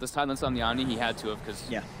get the silence on the Omni? He had to have, because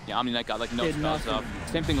Omni Knight got like no spells up.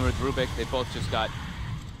 Same thing with Rubik, they both just got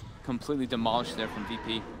completely demolished there from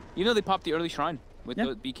VP. Even though they popped the early Shrine. with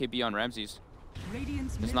the BKB on Ramses.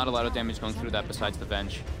 There's not a lot of damage going through that besides the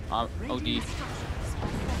Venge. OD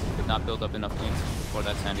did not build up enough gains before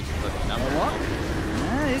that Sandy split.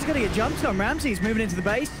 Yeah, he's going to get jumped on. Ramses moving into the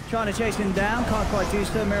base, trying to chase him down. Can't quite do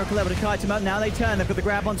so. Miracle able to kite him up. Now they turn. They've got the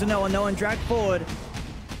grab onto Noah. Noah dragged forward.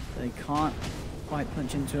 They can't quite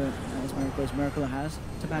punch into it as Miracle has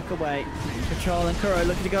to back away. Control and Kuro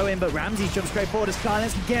looking to go in, but Ramses jumps straight forward to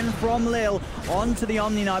silence again from Lil onto the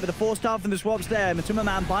Omni Knight, but the 4-star from the swaps there. Matuma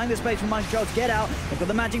Man buying the space from Mind Control to get out. They've got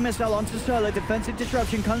the magic missile onto Solo. Defensive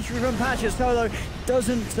disruption comes through from Pasha. Solo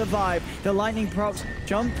doesn't survive. The lightning procs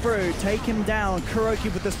jump through, take him down.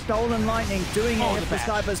 Kuroki with the stolen lightning doing it for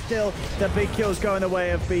Cypher. Still, the big kills going the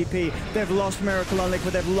way of BP. They've lost Miracle on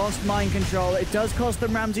Liquid. They've lost Mind Control. It does cost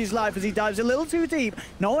them Ramses' life as he dives a little too deep.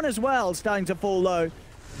 No one as well starting to fall low.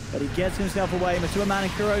 But he gets himself away. Matuma Man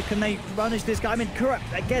and Kuro, can they punish this guy? I mean, Kuro,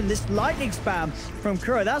 again, this lightning spam from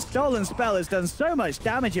Kuro. That stolen spell has done so much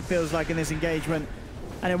damage, it feels like, in this engagement.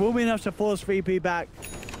 And it will be enough to force VP back.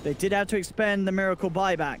 They did have to expend the Miracle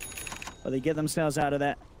buyback, but they get themselves out of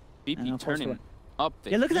that. VP turning up the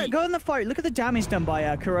Yeah, look at that. Go in the fight. Look at the damage done by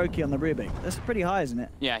Kuroki on the Rubik. That's pretty high, isn't it?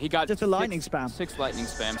 Yeah, he got just a lightning spam. 6 lightning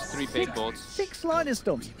spams, 3 fade bolts. 6 lightning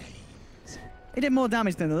storms. He did more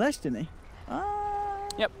damage than the Lesh, didn't he?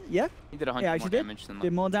 Yep. Yeah. He did 100 more damage than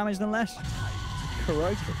Did more damage than Lesh.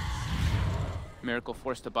 Kuroki. Miracle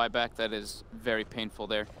forced to buy back. That is very painful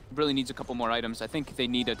there. Really needs a couple more items. I think they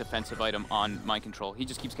need a defensive item on Mind Control. He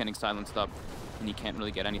just keeps getting silenced up, and he can't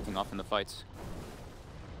really get anything off in the fights.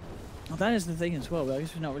 Well, that is the thing as well. I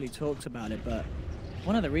guess we've not really talked about it, but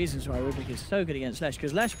one of the reasons why Rubik is so good against Lesh,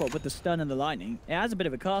 because Lesh, with the stun and the lightning, it has a bit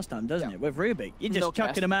of a cast time, doesn't it? With Rubik, you're just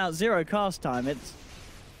chucking him out, 0 cast time.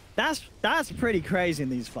 That's pretty crazy in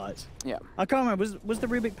these fights. Yeah. I can't remember. Was the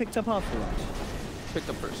Rubik picked up after Lesh? Picked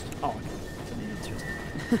up first. Oh,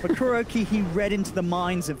 but Kuroki, he read into the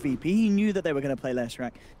minds of VP. He knew that they were going to play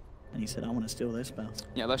Leshrac, and he said, I want to steal their spells.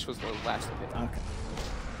 Yeah, Lesh was the last pick. Okay.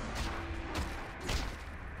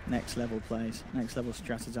 Next level plays. Next level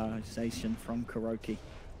strategization from Kuroki.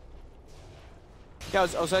 Yeah,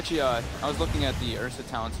 I was actually I was looking at the Ursa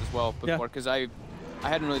talents as well before, because I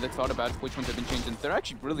hadn't really thought about which ones have been changed, and they're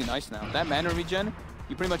actually really nice now. That mana regen,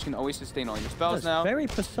 you pretty much can always sustain all your spells now. Very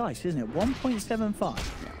precise, isn't it? 1.75.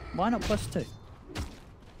 Yeah. Why not +2?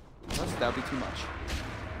 Plus, that would be too much.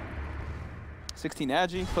 16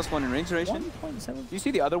 agi, +1 in range duration. 1.7. Do you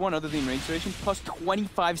see the other one other than range duration? Plus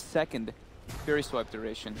 25-second Fury Swipe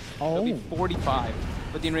duration. Oh. It'll be 45,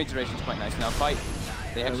 but the enrage duration is quite nice. Now fight.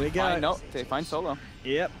 They actually find, no, they find Solo.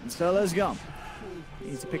 Yep, Solo's gone.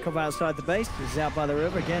 Needs to pick up outside the base. He's out by the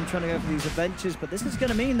river again, trying to go for these adventures, but this is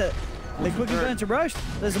going to mean that Liquid can go into Roast.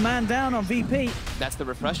 There's a man down on VP. That's the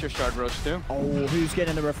refresher shard Roast too. Oh, who's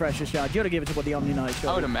getting the refresher shard? You got to give it to what the Omni Knight showed.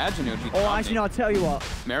 I would imagine it would be. Oh, actually, no, I'll tell you what.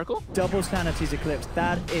 Miracle? Double Sanity's Eclipse.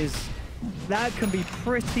 That can be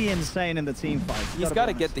pretty insane in the team fight. He's got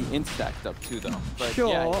to get the int stacked up too, though. But sure.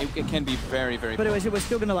 Yeah, it can be very, very. But we're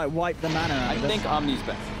still going to like wipe the mana out. I think Omni's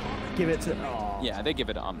better. Give it to. Oh. Yeah, they give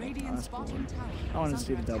it to Omni. I want to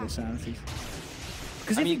see the double sanities.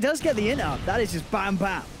 Because if he does get the int up, that is just bam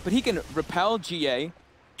bam. But he can repel GA.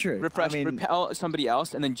 True. Repel somebody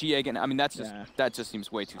else, and then GA again. I mean, that's just that just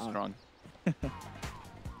seems way too strong.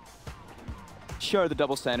 Sure, the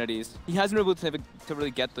double sanities. He hasn't been able to really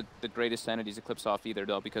get the greatest sanities Eclipse off either,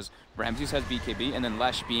 though, because Ramses has BKB, and then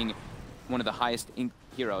Lesh being one of the highest int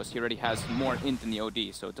heroes, he already has more int than the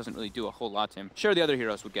OD, so it doesn't really do a whole lot to him. Sure, the other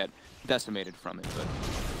heroes would get decimated from it, but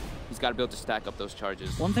he's got to be able to stack up those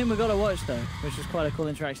charges. One thing we've got to watch, though, which was quite a cool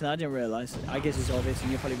interaction that I didn't realize. I guess it's obvious, and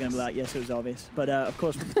you're probably going to be like, yes, it was obvious. But, of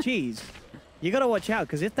course, with the cheese, you got to watch out,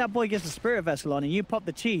 because if that boy gets the Spirit Vessel on and you pop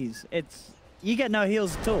the cheese, you get no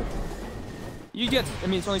heals at all. You get, I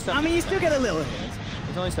mean, it's only 70%. I mean, you still get a little heals.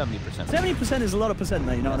 It's only 70%. 70% is a lot of percent,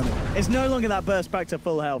 though, you know what I mean? It's no longer that burst back to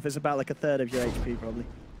full health. It's about like a third of your HP, probably.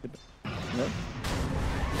 Look.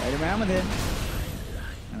 Played around with him.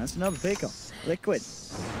 And that's another pick-off. Liquid.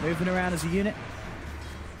 Moving around as a unit.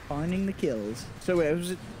 Finding the kills. So it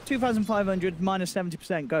was 2,500 minus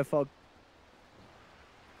 70%. Go, Fog.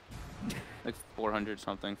 Like 400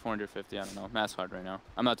 something, 450, I don't know. Math's hard right now.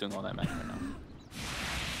 I'm not doing all that math right now.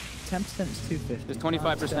 10% is 250. Because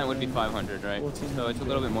 25% would be 500, right? So it's a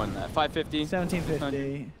little bit more than that. 550?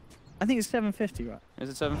 1750. I think it's 750, right? Is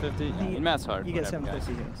it 750? Yeah, math's hard. You get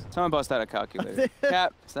 750 guys. Someone bust out a calculator.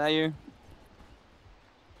 Cap, is that you?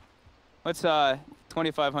 What's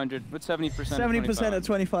 2,500? What's 70%? 70% of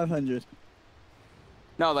 2,500.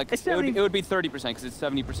 No, like It's it would be 30% because it's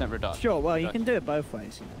 70% reduction. Sure, well, you can do it both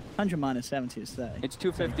ways. You know. 100 minus 70 is 30. It's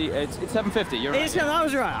 250. It's 750. You're right. I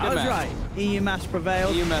was right. Good I was math. right. EU maths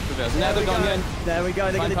prevailed. EU math prevails. Now they're going in. There we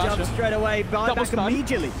go. They're going to jump straight away. Double Back stun.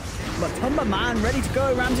 immediately. Matumba Man ready to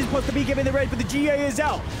go. Ramsey's supposed to be giving the raid, but the GA is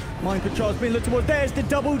out. Mind control's being looked towards. There's the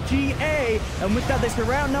double GA. And with that, they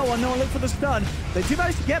surround no one. No one look for the stun. They do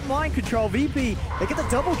manage to get mind control. VP, they get the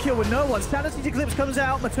double kill with no one. Sanity's Eclipse comes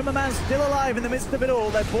out. Matumba Man's still alive in the midst of it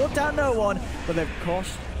all. They've brought down no one, but they've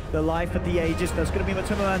cost the life of the Aegis. That's going to be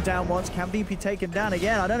Matumba Man down once. Can VP take him down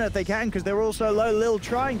again? I don't know if they can because they're also low. Lil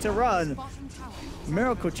trying to run.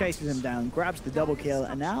 Miracle chases him down, grabs the double kill,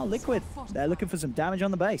 and now Liquid, they're looking for some damage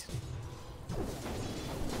on the base.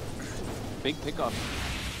 Big pickoff.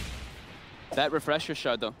 That refresher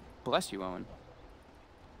shard though. Bless you, Owen.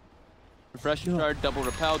 Refresher shard, double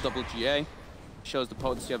repel, double GA. Shows the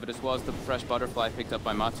potency of it as well as the fresh butterfly picked up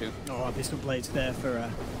by Matu. Oh, Pistol Blade's there for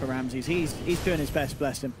Ramses. He's doing his best,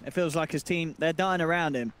 bless him. It feels like his team, they're dying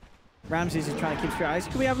around him. Ramses is trying to keep straight eyes.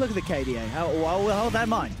 Can we have a look at the KDA? We'll hold that in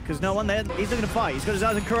mind, because no one there. He's looking to fight. He's got his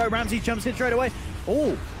eyes on Kuro. Ramses jumps in straight away.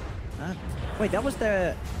 Oh, wait, that was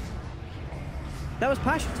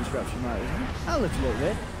Passion's disruption, right? Wasn't it? That looks a little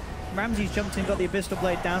weird. Ramses jumped in, got the Abyssal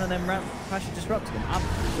Blade down, and then Passion disrupted him.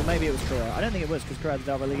 So maybe it was Kuro. I don't think it was, because Kuro had the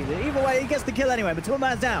double lead. Either way, he gets the kill anyway, but 2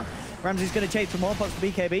 man's down. Ramses going to chase for more pots for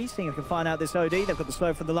BKB, seeing if he can find out this OD. They've got the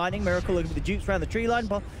slow from the lightning. Miracle looking for the jukes around the tree line.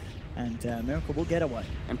 And Miracle will get away.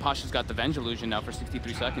 And Pasha's got the Venge illusion now for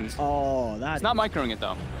 63 seconds. Oh, that It's not microing it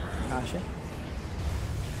though. Pasha.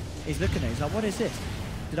 He's looking at it. He's like, what is this?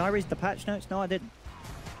 Did I read the patch notes? No, I didn't.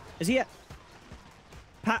 Is he at...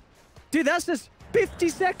 Dude, that's just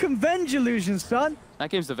 50-second Venge illusion, son. That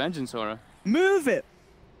game's the Vengeance aura. Move it.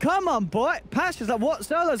 Come on, boy. Pasha's like, what?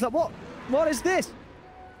 Solo's like, what? What is this?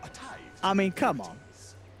 I mean, come on.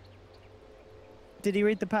 Did he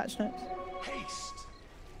read the patch notes?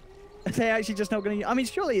 Are they actually just not going to... I mean,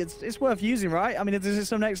 surely it's worth using, right? I mean, if this is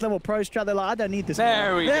some next level pro strat, they're like, I don't need this.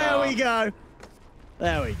 There we go. There we go.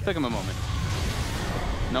 There we go. Took him a moment.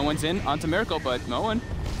 No one's in. Onto Miracle, but no one.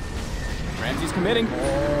 Ramsey's committing.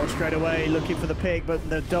 Oh, straight away looking for the pick, but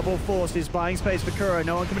the double force is buying space for Kuro.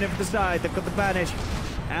 No one coming in from the side. They've got the banish.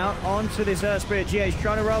 Out onto this Earth Spirit. GH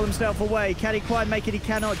trying to roll himself away. Can he quite make it? He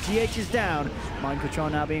cannot. GH is down. Mind Control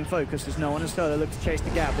now being focused as no one is solo. Look to chase the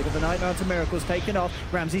gap. They've got the Nightmare onto Miracles taken off.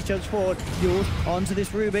 Ramsey jumps forward. Yules onto this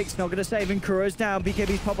Rubik's. Not going to save him. Kuro's down.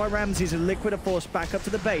 BKB's popped by Ramsey's. And Liquid are forced back up to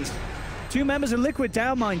the base. 2 members of Liquid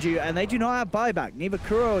down, mind you, and they do not have buyback. Neither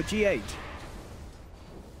Kuro or GH.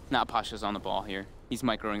 Now Pasha's on the ball here. He's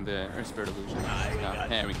microing the Earth Spirit illusion.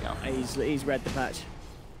 There we go. He's read the patch.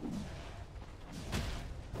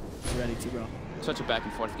 He's ready to roll. Such a back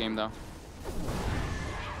and forth game though.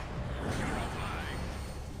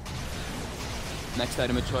 Next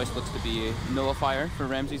item of choice looks to be a Nullifier for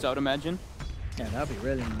Ramses, I would imagine. Yeah, that'd be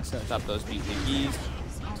really nice. Stop those BKBs.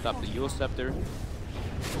 Stop the Yule Scepter.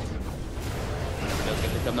 Whenever it does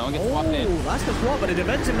get picked up, no one gets swapped in. Oh, that's the swap, but a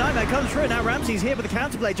defensive Nightmare comes through. Now Ramsey's here with the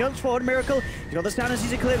counterplay. Jumps forward, Miracle. He's got the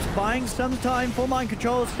Stanity's Eclipse, buying some time for Mind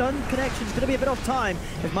Control. Stun connection's going to be a bit off time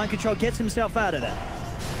if Mind Control gets himself out of there.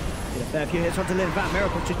 Get a fair few hits onto Lin Van.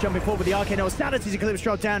 Miracle just jumping forward with the Arcane. Stanity's Eclipse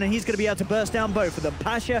dropped down, and he's going to be able to burst down both of them.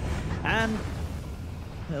 Pasha and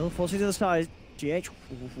Little forcing to the side. GH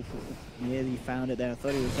nearly found it there. I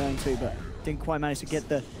thought he was going to, but didn't quite manage to get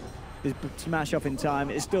the smash off in time.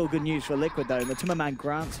 It's still good news for Liquid though. And the Timmerman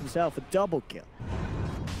grants himself a double kill.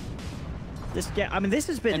 I mean, this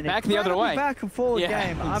has been an back the other way. Back and forward game.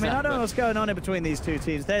 Exactly. I mean, I don't know what's going on in between these two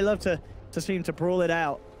teams. They love to seem to brawl it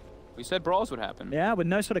out. We said brawls would happen. Yeah, with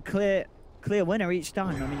no sort of clear winner each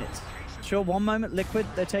time. I mean, it's sure one moment Liquid,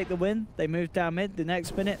 they take the win. They move down mid. The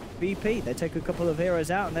next minute, VP, they take a couple of heroes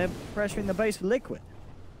out and they're pressuring the base for Liquid.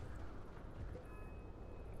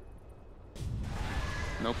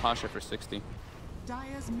 No Pasha for 60.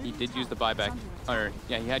 He did use the buyback, or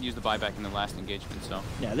yeah, he had used the buyback in the last engagement, so.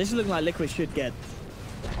 Yeah, this is looking like Liquid should get.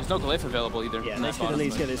 There's no glyph available either. Yeah, they should at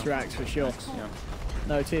least get this racks for sure. Yeah.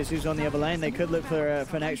 No TSU's on the other lane. They could look for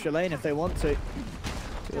an extra lane if they want to.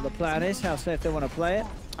 See what the plan is, how safe they want to play it.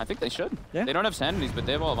 I think they should. Yeah. They don't have Sanities, but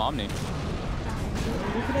they have all of Omni.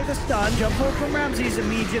 Looking at the stun, jump forward from Ramses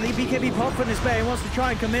immediately. BKB pop from this bay and wants to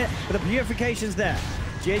try and commit, but the purification's there.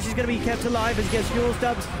 GH is going to be kept alive as he gets Yule's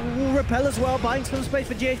dubs. Repel as well, buying some space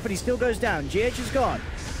for GH, but he still goes down. GH is gone.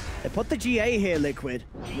 They put the GA here, Liquid.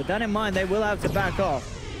 With that in mind, they will have to back off.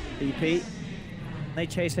 BP. They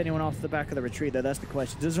chase anyone off the back of the retreat, though. That's the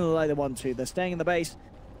question. Doesn't look like they want to. They're staying in the base.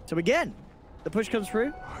 So again, The push comes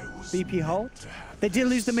through. VP hold. They did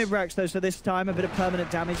lose the mid-racks though, so this time a bit of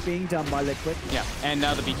permanent damage being done by Liquid. Yeah, and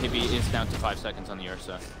now the BKB is down to 5 seconds on the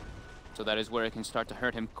Ursa. So that is where it can start to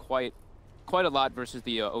hurt him quite a lot versus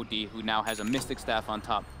the OD, who now has a Mystic Staff on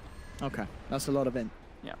top. Okay, that's a lot of int.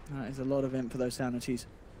 Yeah. That is a lot of int for those sanities.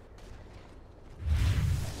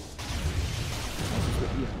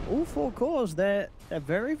 All 4 cores, they're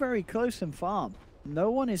very, very close in farm.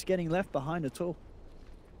 No one is getting left behind at all.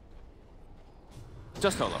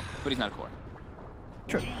 Just Solo, but he's not a core.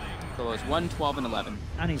 True. Solo is 1, 12, and 11.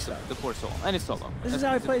 And he's Solo. The core soul. And it's Solo. This is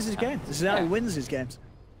how he plays his games. This is how he wins his games.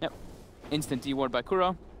 Yep. Instant D-ward by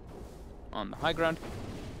Kuro on the high ground.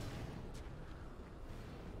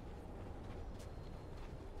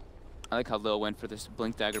 I like how Lil went for this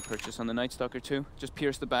Blink Dagger purchase on the Night Stalker too. Just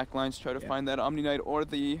pierce the back lines, try to find that Omni Knight or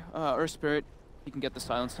the Earth Spirit. He can get the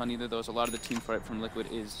silence on either of those. A lot of the team fight from Liquid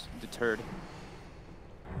is deterred.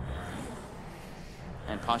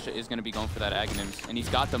 And Pasha is going to be going for that Aghanims, and he's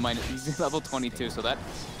got the minus. He's level 22, so that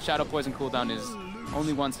Shadow Poison cooldown is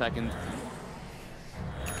only 1 second.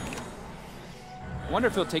 I wonder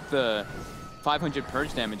if he'll take the 500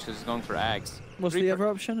 purge damage because he's going for Ags. What's the other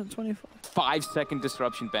option at 25? 5-second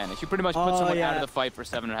disruption banish. You pretty much put someone out of the fight for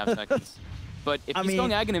 7.5 seconds. But if he's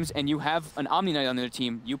going Aghanims and you have an Omni Knight on their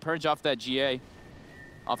team, you purge off that GA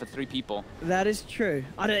off of 3 people. That is true.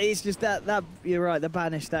 It's just that you're right, the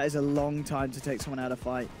banish, that is a long time to take someone out of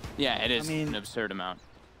fight. Yeah, it is an absurd amount.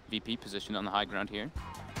 VP positioned on the high ground here.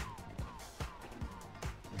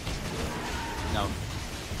 No.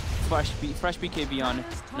 Fresh BKB on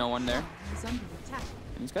no one there. And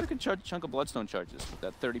he's got a good chunk of Bloodstone charges with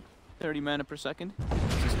that 30 mana per second.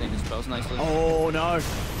 Sustaining his spells nicely. Oh no.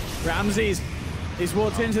 Ramses. He's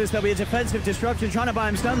walked into this. There'll be a defensive disruption trying to buy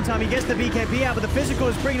him stun time. He gets the BKB out, but the physical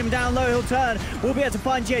is bringing him down low. He'll turn. We'll be able to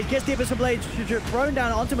find GH. Gets the Abyssal Blade thrown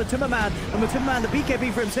down onto Matumbaman. And Matumbaman, the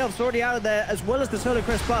BKB for himself, is already out of there, as well as the Solar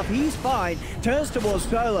Crest buff. He's fine. Turns towards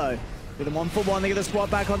Solo. With a 1-for-1, they get the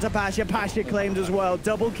swap back onto Pasha. Pasha claimed as well.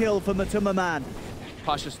 Double kill for Matumbaman.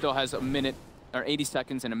 Pasha still has a minute, or 80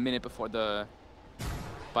 seconds and a minute before the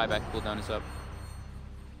buyback cooldown is up.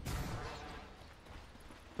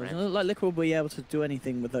 Doesn't look like Liquid will be able to do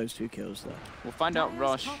anything with those 2 kills, though. We'll find out.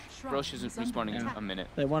 Rosh isn't respawning in a minute.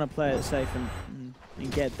 They want to play it safe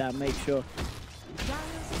and get that, make sure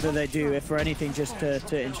that they do, if for anything, just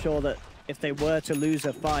to ensure that if they were to lose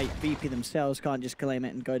a fight, VP themselves can't just claim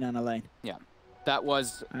it and go down a lane. Yeah, that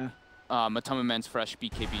was Matumbaman's fresh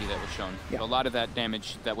BKB that was shown. Yeah. So a lot of that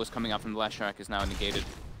damage that was coming out from the last track is now negated.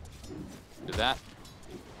 Do that.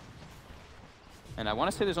 And I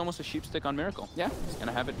want to say there's almost a sheep stick on Miracle. Yeah, he's going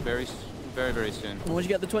to have it very, very soon. What did you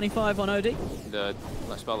get, the 25 on OD? The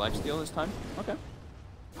spell life steal this time. Okay.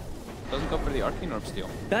 Doesn't go for the Arcane Orb steal.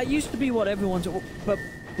 That used to be what everyone's... But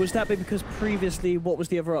was that because previously, what was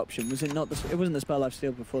the other option? Was it not the... It wasn't the spell life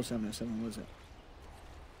steal before 707, was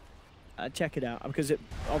it? Check it out, because it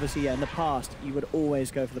obviously, in the past, you would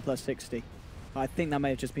always go for the plus 60. I think that may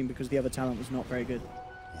have just been because the other talent was not very good.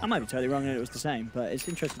 I might be totally wrong and it was the same, but it's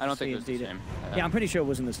interesting I don't to see think it was the same. Yeah, I'm pretty sure it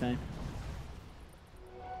wasn't the same.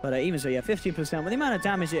 But even so, yeah, 15%. With the amount of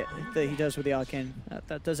damage that he does with the Arcane,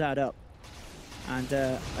 that does add up. And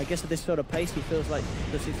I guess at this sort of pace, he feels like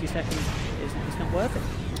the 60 seconds is not worth it.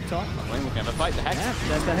 Top. We're going to have a fight. The Hex. Yeah,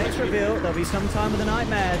 there's the Hex reveal. There'll be some time with the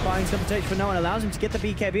Nightmare, buying some protection for no one. Allows him to get the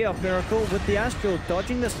BKB off Miracle with the Astral,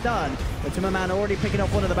 dodging the stun. But Timmerman already picking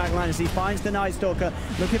off one of the back lines. He finds the Night Stalker,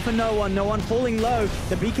 looking for no one falling low.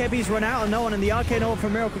 The BKB's run out on no one, and the Arcane Orb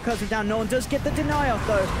from Miracle cuts him down. No one does get the deny off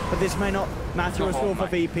though, but this may not matter at all for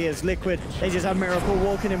VP as Liquid. They just have Miracle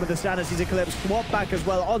walking in with the Sanity's Eclipse. Swap back as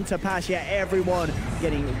well onto Pasha. Everyone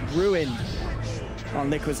getting ruined on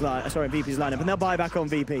Liquid's line. Sorry, VP's lineup, and they'll buy back on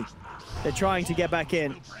VP. They're trying to get back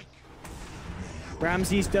in.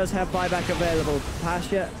 Ramses does have buyback available.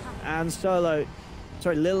 Pasha and Solo,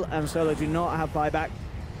 sorry, Lil and Solo do not have buyback.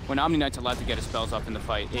 When Omni Knight's allowed to get his spells off in the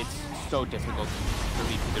fight, it's so difficult for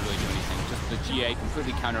VP to really do anything. Just the GA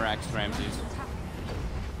completely counteracts Ramses.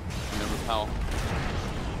 And the repel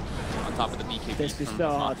on top of the BKB. This is so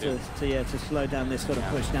hard to slow down this sort of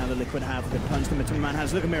push now that Liquid have. The punch the Matumbaman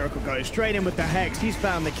has. Look at Miracle go straight in with the Hex. He's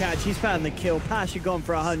found the catch. He's found the kill. Pasha gone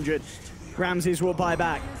for 100. Ramses will buy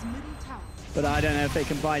back. But I don't know if they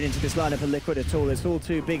can bite into this lineup of Liquid at all. It's all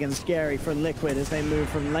too big and scary from Liquid as they move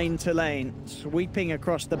from lane to lane, sweeping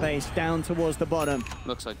across the base down towards the bottom.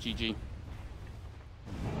 Looks like GG.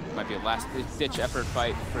 Might be a last-ditch effort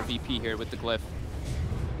fight for VP here with the Glyph.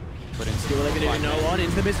 confidence. See what they're going to do. No one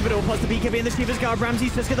into the midst of it all. Plus the BKB and the Shiva's guard.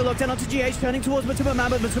 Ramsey's just get the lockdown onto GH, turning towards Matuma Man,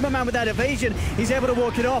 but Matuma Man with that evasion, he's able to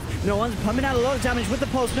walk it off. No one's pumping out a lot of damage with the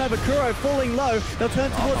Pulse Nova. Kuro falling low. They'll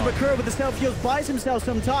turn towards Bakuro with the self-heals, buys himself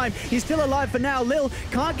some time. He's still alive for now. Lil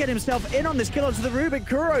can't get himself in on this kill onto the Rubik.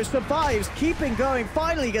 Kuro survives, keeping going.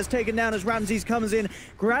 Finally gets taken down as Ramses comes in,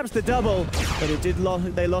 grabs the double, but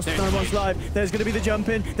they lost no one's life. There's going to be the jump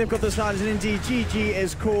in. They've got the silence, and indeed GG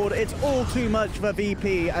is called. It's all too much for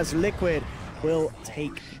VP as Liquid will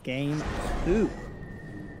take game 2.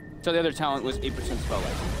 So the other talent was 8%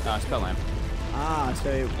 spell lamp. Ah,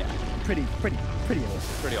 so yeah, pretty awesome.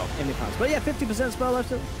 Pretty awesome. In the past. But yeah, 50% spell left.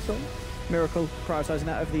 So miracle prioritizing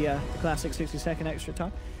that over the classic 60-second extra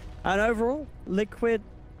time. And overall, Liquid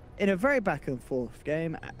in a very back and forth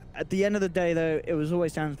game. At the end of the day, though, it was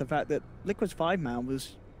always down to the fact that Liquid's 5-man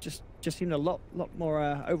was just seemed a lot more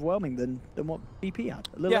overwhelming than what BP had.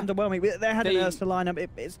 A little underwhelming. They had an Ursa lineup.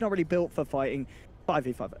 It's not really built for fighting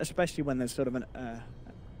 5v5, especially when there's sort of